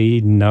it say,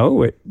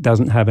 no, it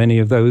doesn't have any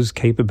of those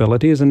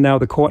capabilities, and now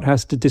the court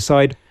has to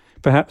decide,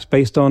 perhaps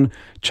based on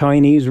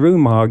Chinese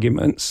room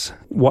arguments,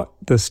 what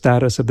the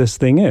status of this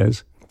thing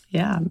is.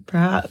 Yeah,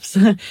 perhaps.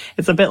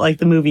 It's a bit like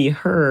the movie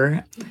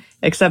Her,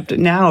 except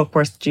now, of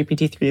course,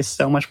 GPT-3 is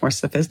so much more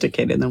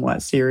sophisticated than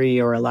what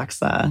Siri or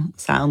Alexa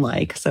sound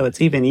like. So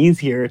it's even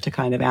easier to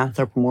kind of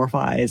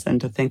anthropomorphize and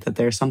to think that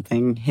there's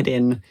something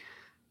hidden,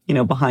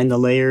 behind the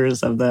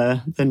layers of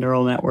the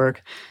neural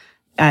network.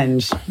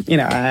 And,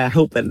 I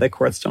hope that the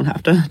courts don't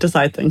have to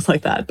decide things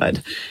like that,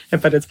 but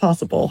it's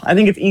possible. I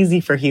think it's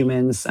easy for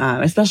humans,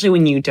 especially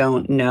when you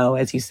don't know,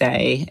 as you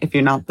say, if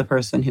you're not the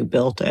person who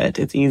built it,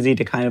 it's easy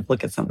to kind of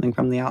look at something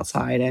from the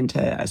outside and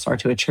to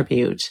start to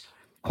attribute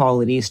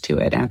qualities to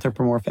it,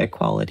 anthropomorphic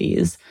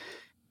qualities.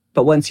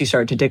 But once you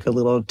start to dig a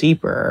little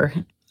deeper,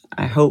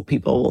 I hope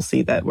people will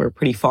see that we're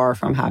pretty far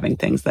from having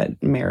things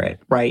that merit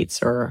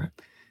rights or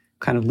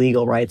kind of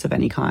legal rights of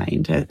any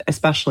kind,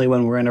 especially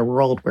when we're in a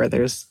world where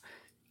there's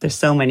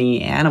so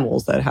many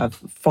animals that have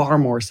far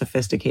more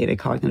sophisticated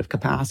cognitive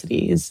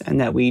capacities and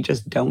that we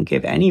just don't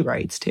give any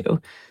rights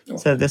to. Oh.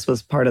 So this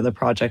was part of the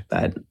project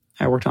that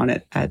I worked on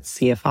at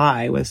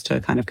CFI, was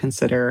to kind of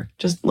consider,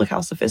 just look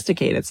how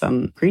sophisticated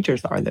some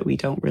creatures are, that we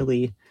don't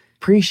really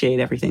appreciate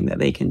everything that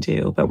they can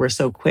do, but we're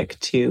so quick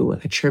to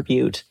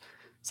attribute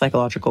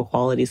psychological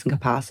qualities and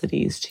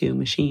capacities to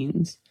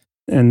machines.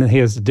 And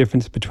here's the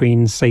difference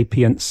between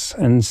sapience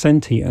and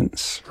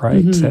sentience,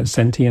 right? Mm-hmm.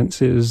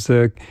 Sentience is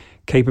the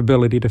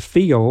capability to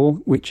feel,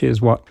 which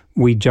is what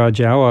we judge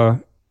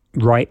our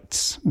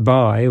rights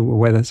by,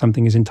 whether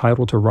something is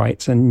entitled to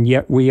rights. And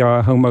yet we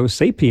are Homo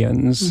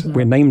sapiens. Mm-hmm.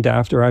 We're named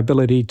after our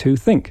ability to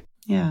think.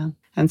 Yeah.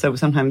 And so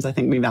sometimes I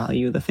think we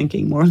value the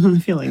thinking more than the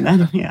feeling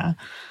then. Yeah.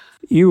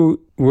 You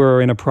were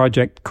in a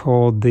project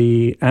called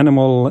the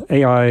Animal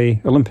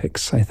AI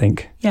Olympics, I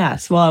think.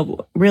 Yes.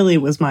 Well, really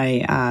it was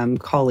my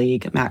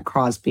colleague, Matt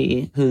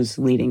Crosby, who's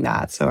leading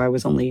that. So I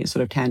was only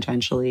sort of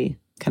tangentially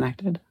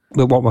connected.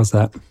 But what was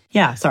that?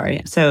 Yeah,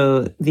 sorry.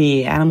 So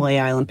the Animal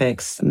AI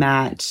Olympics,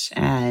 Matt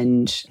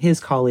and his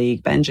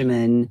colleague,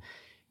 Benjamin,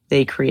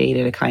 they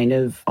created a kind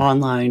of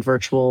online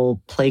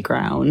virtual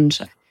playground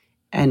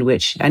in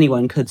which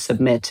anyone could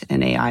submit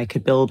an AI,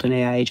 could build an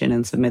AI agent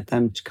and submit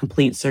them to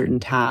complete certain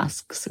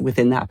tasks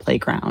within that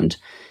playground.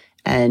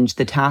 And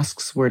the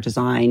tasks were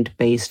designed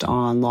based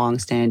on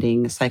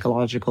long-standing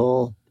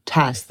psychological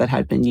tests that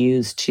had been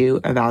used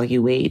to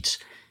evaluate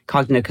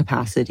cognitive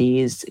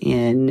capacities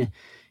in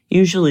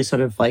usually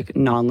sort of like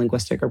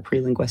non-linguistic or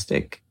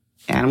pre-linguistic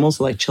animals,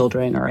 like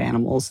children or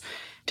animals,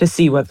 to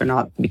see whether or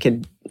not we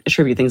could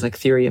attribute things like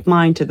theory of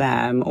mind to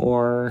them,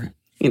 or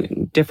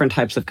different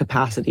types of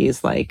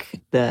capacities,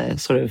 like the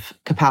sort of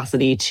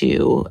capacity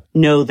to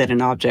know that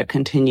an object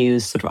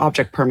continues, sort of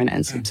object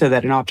permanence, so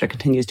that an object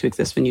continues to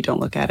exist when you don't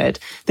look at it,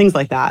 things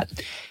like that.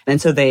 And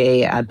so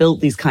they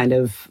built these kind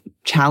of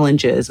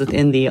challenges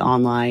within the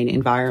online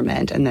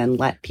environment and then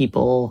let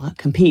people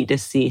compete to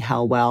see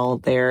how well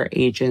their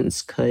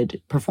agents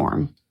could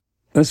perform.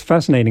 That's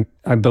fascinating.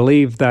 I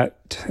believe that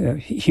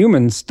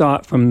humans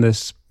start from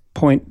this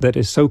point that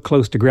is so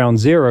close to ground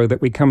zero that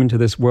we come into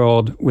this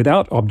world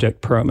without object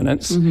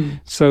permanence. Mm-hmm.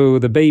 So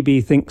the baby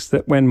thinks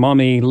that when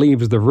mommy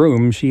leaves the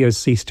room, she has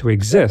ceased to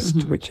exist,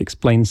 mm-hmm. which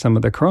explains some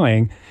of the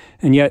crying.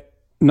 And yet,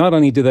 not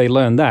only do they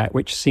learn that,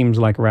 which seems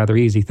like a rather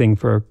easy thing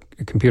for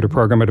a computer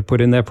programmer to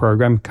put in their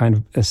program, kind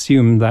of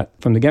assume that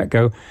from the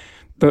get-go,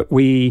 but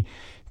we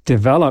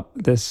develop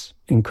this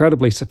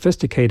incredibly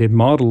sophisticated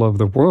model of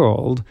the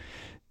world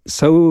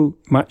so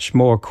much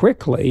more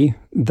quickly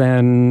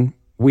than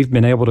we've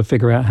been able to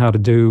figure out how to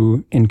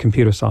do in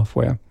computer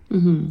software.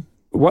 Mm-hmm.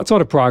 What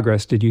sort of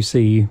progress did you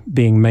see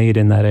being made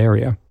in that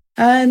area?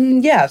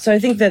 So I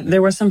think that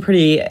there were some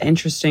pretty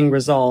interesting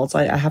results.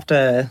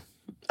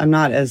 I'm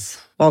not as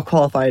well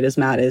qualified as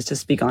Matt is to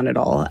speak on it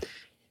all.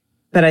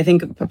 But I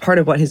think part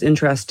of what his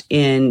interest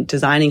in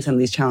designing some of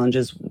these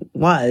challenges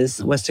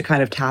was to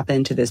kind of tap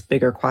into this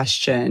bigger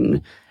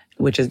question,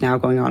 which is now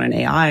going on in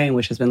AI and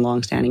which has been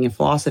longstanding in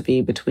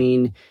philosophy,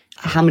 between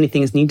how many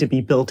things need to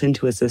be built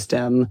into a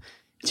system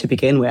to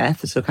begin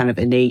with, so kind of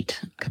innate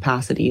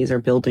capacities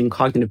or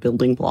cognitive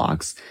building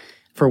blocks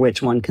for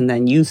which one can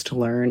then use to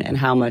learn, and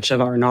how much of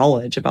our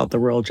knowledge about the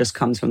world just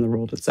comes from the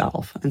world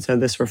itself. And so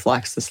this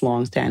reflects this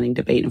long-standing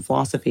debate in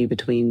philosophy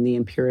between the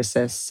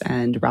empiricists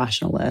and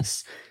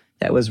rationalists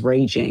that was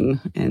raging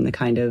in the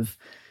kind of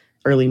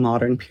early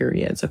modern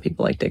period. So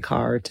people like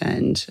Descartes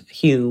and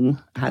Hume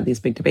had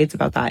these big debates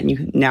about that. And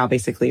you now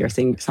basically are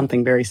seeing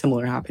something very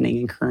similar happening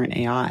in current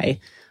AI,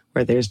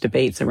 where there's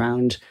debates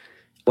around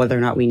whether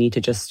or not we need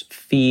to just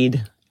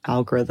feed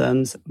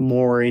algorithms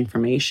more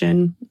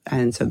information,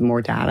 and so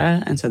more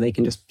data, and so they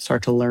can just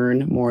start to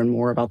learn more and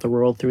more about the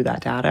world through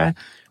that data,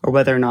 or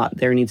whether or not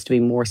there needs to be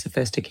more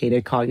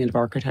sophisticated cognitive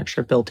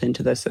architecture built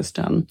into the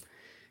system.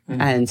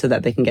 Mm-hmm. And so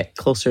that they can get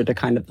closer to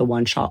kind of the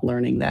one-shot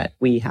learning that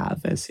we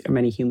have, as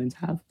many humans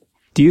have.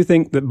 Do you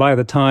think that by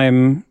the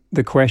time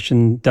the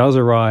question does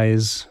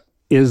arise,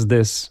 is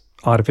this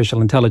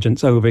artificial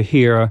intelligence over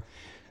here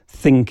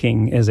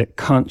thinking, is it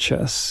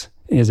conscious,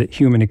 is it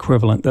human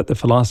equivalent, that the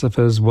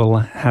philosophers will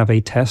have a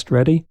test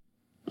ready?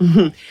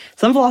 Mm-hmm.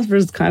 Some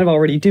philosophers kind of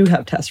already do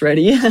have tests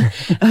ready.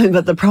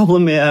 But the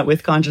problem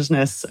with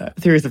consciousness,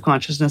 theories of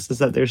consciousness, is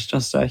that there's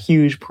just a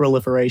huge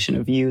proliferation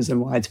of views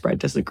and widespread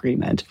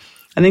disagreement.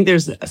 I think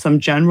there's some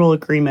general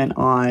agreement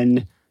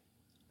on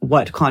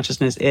what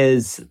consciousness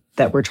is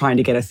that we're trying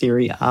to get a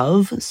theory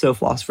of. So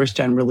philosophers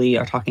generally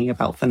are talking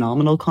about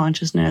phenomenal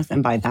consciousness,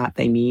 and by that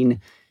they mean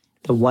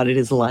what it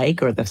is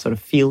like, or the sort of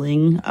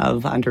feeling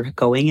of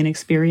undergoing an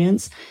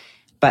experience.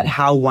 But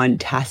how one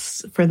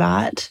tests for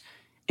that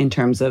in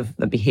terms of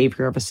the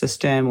behavior of a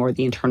system or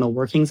the internal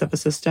workings of a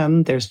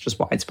system, there's just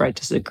widespread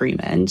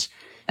disagreement.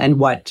 and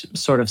what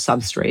sort of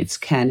substrates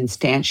can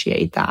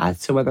instantiate that.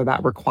 So whether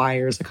that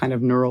requires a kind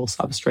of neural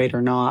substrate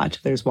or not,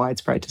 there's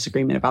widespread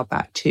disagreement about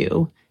that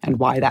too, and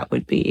why that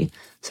would be.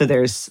 So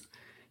there's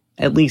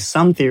at least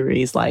some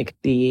theories like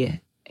the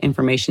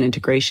information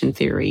integration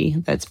theory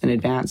that's been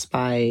advanced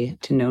by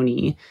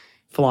Tononi,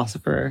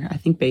 philosopher, I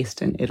think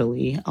based in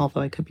Italy,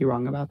 although I could be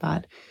wrong about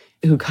that,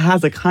 who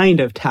has a kind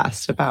of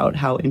test about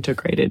how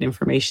integrated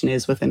information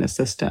is within a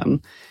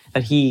system.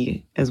 But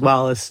he, as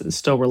well, is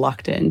still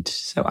reluctant.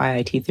 So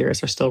IIT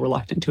theorists are still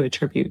reluctant to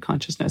attribute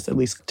consciousness, at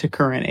least to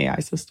current AI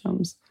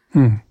systems.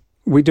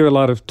 We do a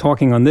lot of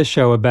talking on this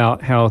show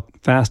about how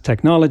fast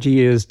technology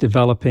is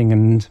developing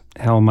and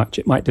how much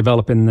it might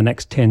develop in the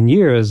next 10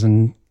 years,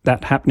 and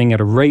that happening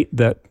at a rate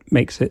that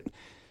makes it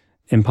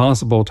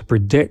impossible to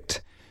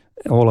predict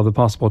all of the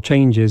possible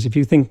changes. If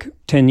you think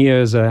 10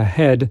 years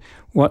ahead,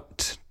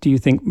 what do you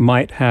think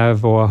might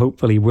have or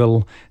hopefully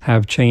will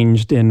have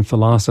changed in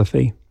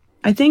philosophy?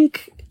 I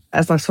think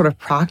as a sort of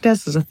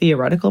practice, as a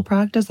theoretical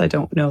practice, I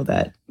don't know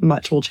that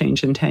much will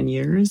change in 10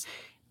 years.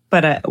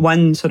 But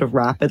one sort of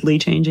rapidly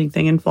changing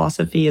thing in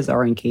philosophy is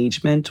our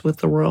engagement with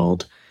the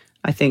world.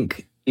 I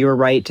think you're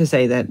right to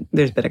say that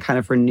there's been a kind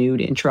of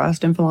renewed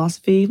interest in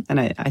philosophy. And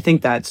I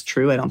think that's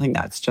true. I don't think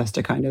that's just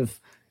a kind of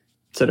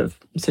sort of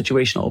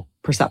situational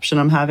perception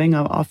I'm having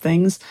of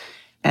things.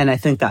 And I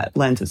think that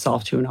lends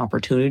itself to an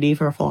opportunity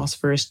for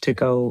philosophers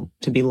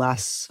to be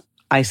less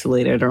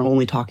isolated or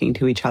only talking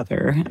to each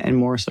other and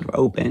more sort of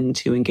open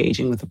to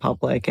engaging with the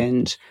public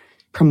and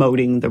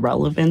promoting the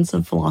relevance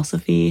of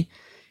philosophy.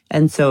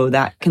 And so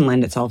that can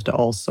lend itself to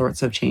all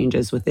sorts of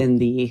changes within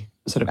the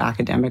sort of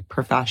academic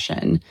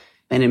profession.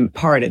 And in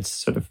part, it's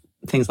sort of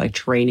things like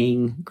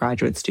training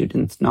graduate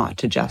students not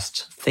to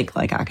just think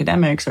like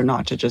academics or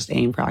not to just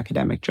aim for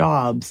academic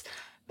jobs,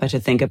 but to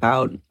think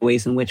about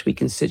ways in which we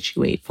can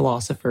situate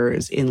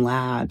philosophers in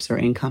labs or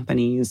in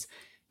companies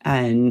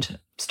and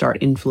start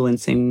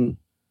influencing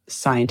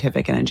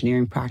scientific and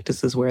engineering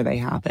practices where they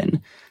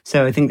happen.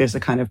 So I think there's a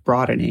kind of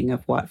broadening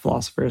of what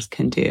philosophers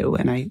can do.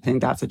 And I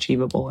think that's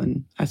achievable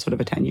in a sort of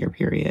a 10-year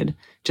period,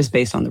 just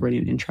based on the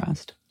renewed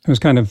interest. It was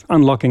kind of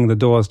unlocking the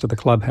doors to the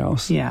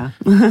clubhouse. Yeah.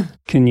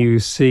 Can you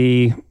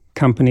see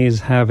companies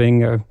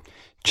having a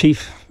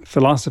chief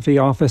philosophy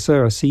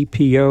officer, a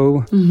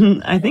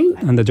CPO, I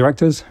think, and the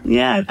directors?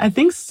 Yeah, I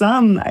think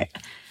some.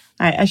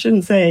 I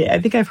shouldn't say, I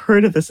think I've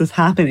heard of this as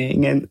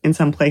happening in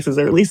some places,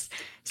 or at least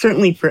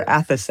certainly for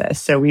ethicists.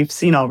 So we've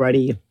seen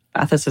already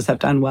ethicists have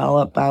done well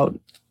about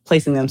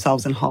placing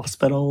themselves in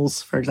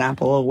hospitals, for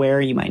example,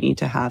 where you might need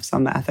to have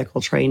some ethical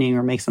training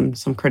or make some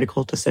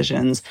critical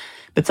decisions.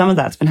 But some of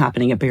that's been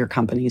happening at bigger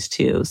companies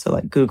too. So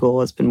like Google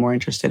has been more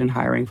interested in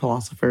hiring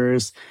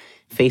philosophers.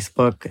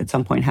 Facebook at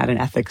some point had an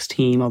ethics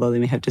team, although they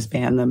may have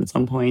disbanded them at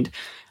some point.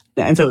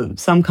 And so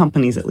some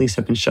companies at least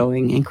have been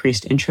showing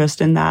increased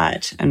interest in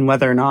that. And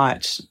whether or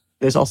not,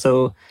 there's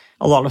also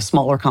a lot of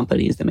smaller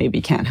companies that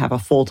maybe can't have a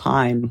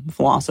full-time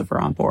philosopher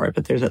on board,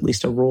 but there's at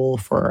least a role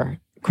for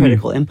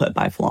critical input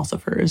by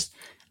philosophers.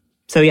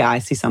 So yeah, I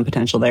see some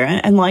potential there.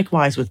 And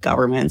likewise with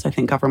governments, I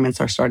think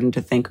governments are starting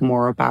to think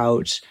more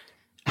about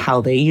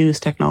how they use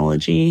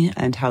technology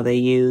and how they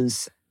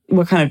use,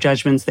 what kind of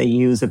judgments they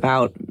use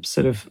about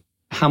sort of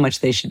how much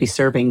they should be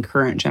serving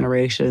current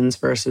generations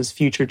versus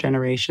future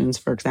generations,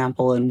 for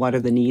example, and what are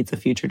the needs of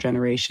future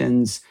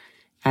generations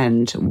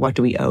and what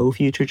do we owe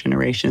future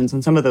generations?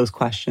 And some of those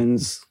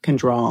questions can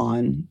draw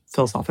on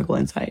philosophical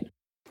insight.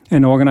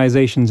 An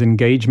organization's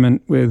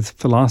engagement with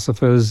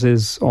philosophers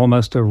is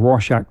almost a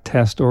Rorschach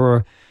test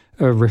or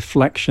a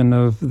reflection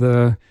of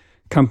the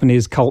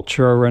company's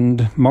culture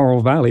and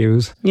moral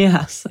values.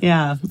 Yes,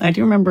 yeah. I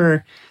do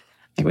remember,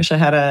 I wish I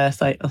had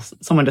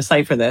someone to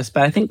cite for this,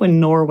 but I think when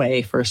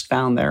Norway first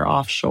found their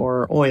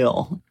offshore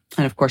oil,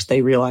 and of course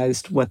they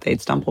realized what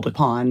they'd stumbled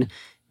upon,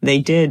 they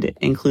did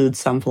include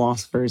some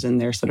philosophers in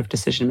their sort of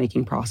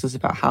decision-making process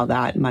about how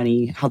that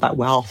money, how that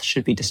wealth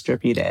should be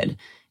distributed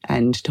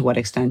and to what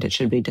extent it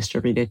should be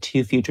distributed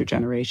to future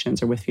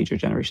generations or with future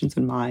generations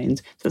in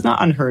mind. So it's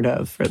not unheard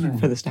of for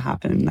this to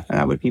happen.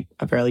 That would be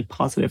a very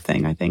positive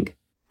thing, I think.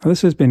 Well,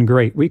 this has been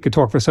great. We could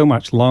talk for so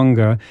much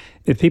longer.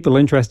 If people are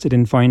interested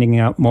in finding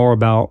out more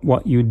about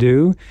what you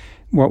do,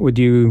 what would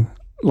you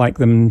like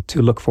them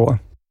to look for?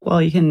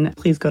 Well, you can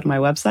please go to my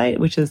website,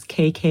 which is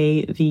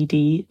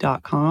kkvd.com.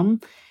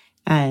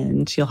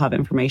 And you'll have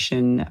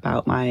information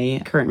about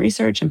my current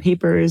research and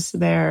papers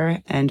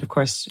there. And of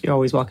course, you're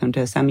always welcome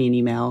to send me an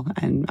email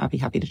and I'll be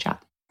happy to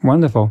chat.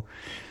 Wonderful.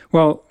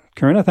 Well,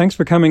 Corinna, thanks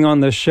for coming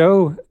on the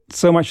show.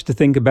 So much to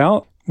think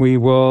about. We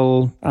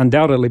will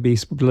undoubtedly be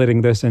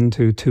splitting this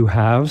into two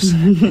halves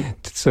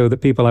so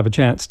that people have a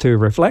chance to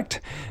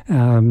reflect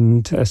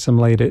and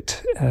assimilate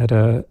it at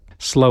a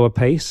slower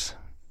pace.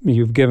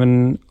 You've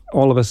given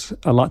all of us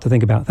a lot to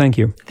think about. Thank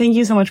you. Thank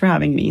you so much for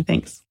having me.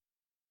 Thanks.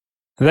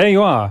 There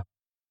you are.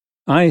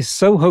 I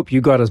so hope you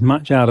got as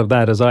much out of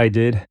that as I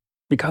did,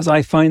 because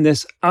I find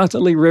this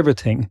utterly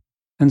riveting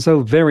and so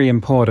very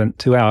important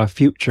to our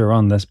future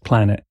on this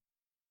planet.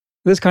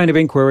 This kind of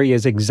inquiry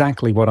is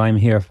exactly what I'm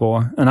here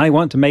for, and I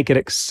want to make it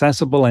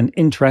accessible and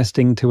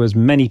interesting to as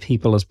many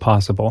people as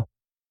possible.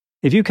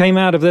 If you came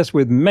out of this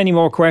with many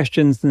more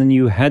questions than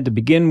you had to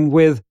begin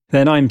with,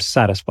 then I'm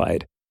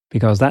satisfied,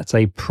 because that's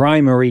a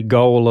primary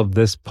goal of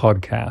this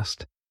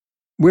podcast.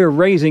 We're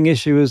raising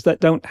issues that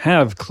don't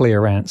have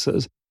clear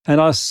answers,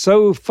 and are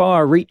so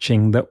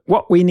far-reaching that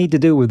what we need to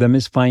do with them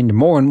is find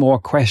more and more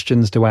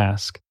questions to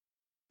ask,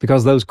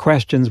 because those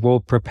questions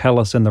will propel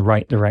us in the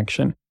right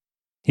direction.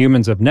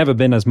 Humans have never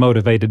been as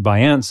motivated by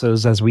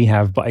answers as we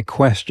have by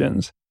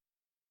questions.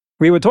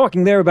 We were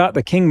talking there about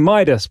the King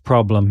Midas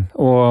problem,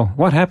 or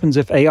what happens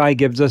if AI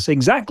gives us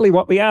exactly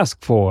what we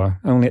ask for,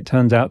 only it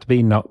turns out to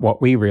be not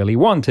what we really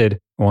wanted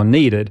or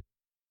needed.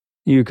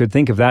 You could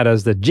think of that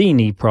as the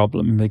genie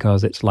problem,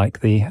 because it's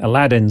like the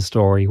Aladdin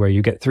story where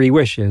you get 3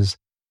 wishes,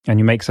 and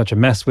you make such a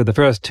mess with the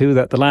first 2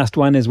 that the last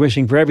one is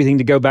wishing for everything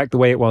to go back the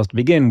way it was to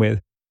begin with.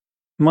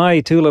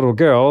 My 2 little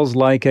girls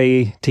like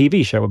a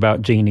TV show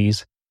about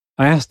genies.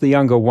 I asked the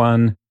younger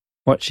one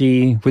what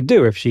she would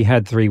do if she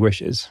had 3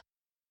 wishes.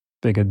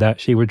 Figured that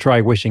she would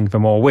try wishing for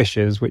more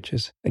wishes, which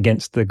is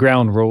against the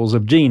ground rules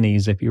of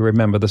genies, if you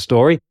remember the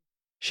story.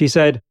 She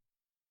said,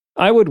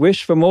 "I would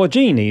wish for more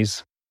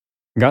genies."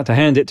 Got to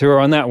hand it to her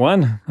on that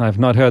one. I've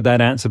not heard that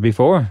answer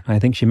before. I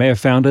think she may have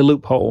found a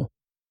loophole.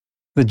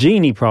 The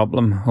genie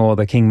problem, or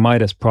the King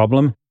Midas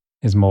problem,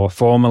 is more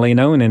formally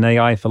known in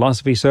AI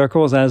philosophy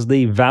circles as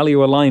the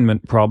value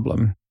alignment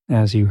problem,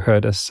 as you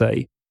heard us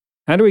say.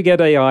 How do we get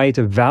AI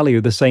to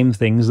value the same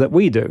things that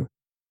we do?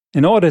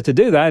 In order to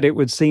do that, it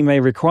would seem a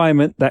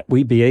requirement that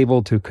we be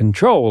able to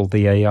control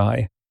the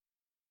AI.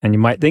 And you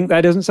might think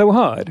that isn't so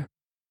hard,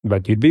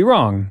 but you'd be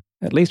wrong,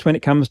 at least when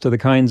it comes to the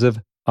kinds of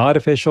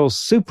artificial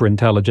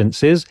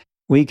superintelligences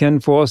we can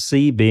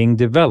foresee being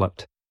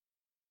developed.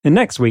 In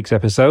next week's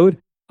episode,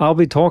 I'll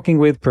be talking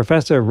with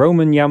Professor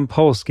Roman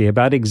Yampolsky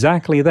about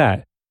exactly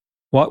that,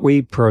 what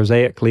we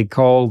prosaically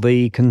call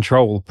the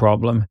control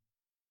problem.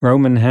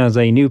 Roman has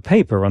a new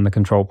paper on the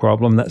control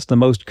problem that's the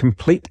most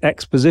complete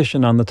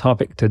exposition on the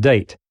topic to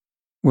date.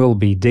 We'll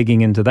be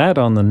digging into that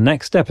on the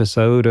next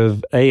episode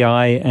of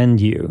AI and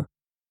You.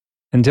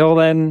 Until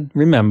then,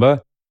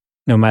 remember,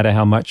 no matter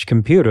how much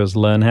computers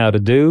learn how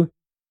to do,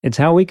 it's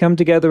how we come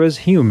together as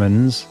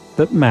humans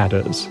that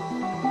matters.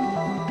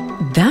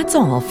 That's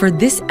all for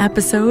this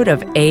episode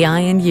of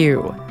AI and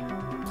You.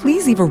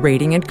 Please leave a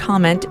rating and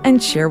comment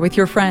and share with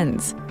your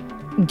friends.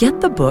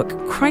 Get the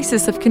book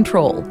Crisis of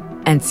Control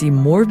and see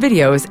more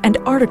videos and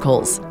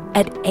articles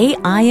at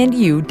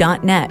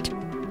AIandYou.net.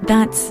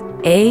 That's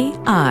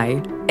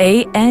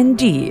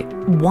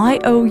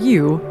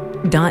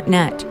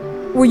AIANDYOU.net,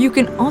 where you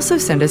can also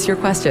send us your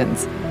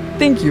questions.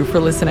 Thank you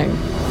for listening.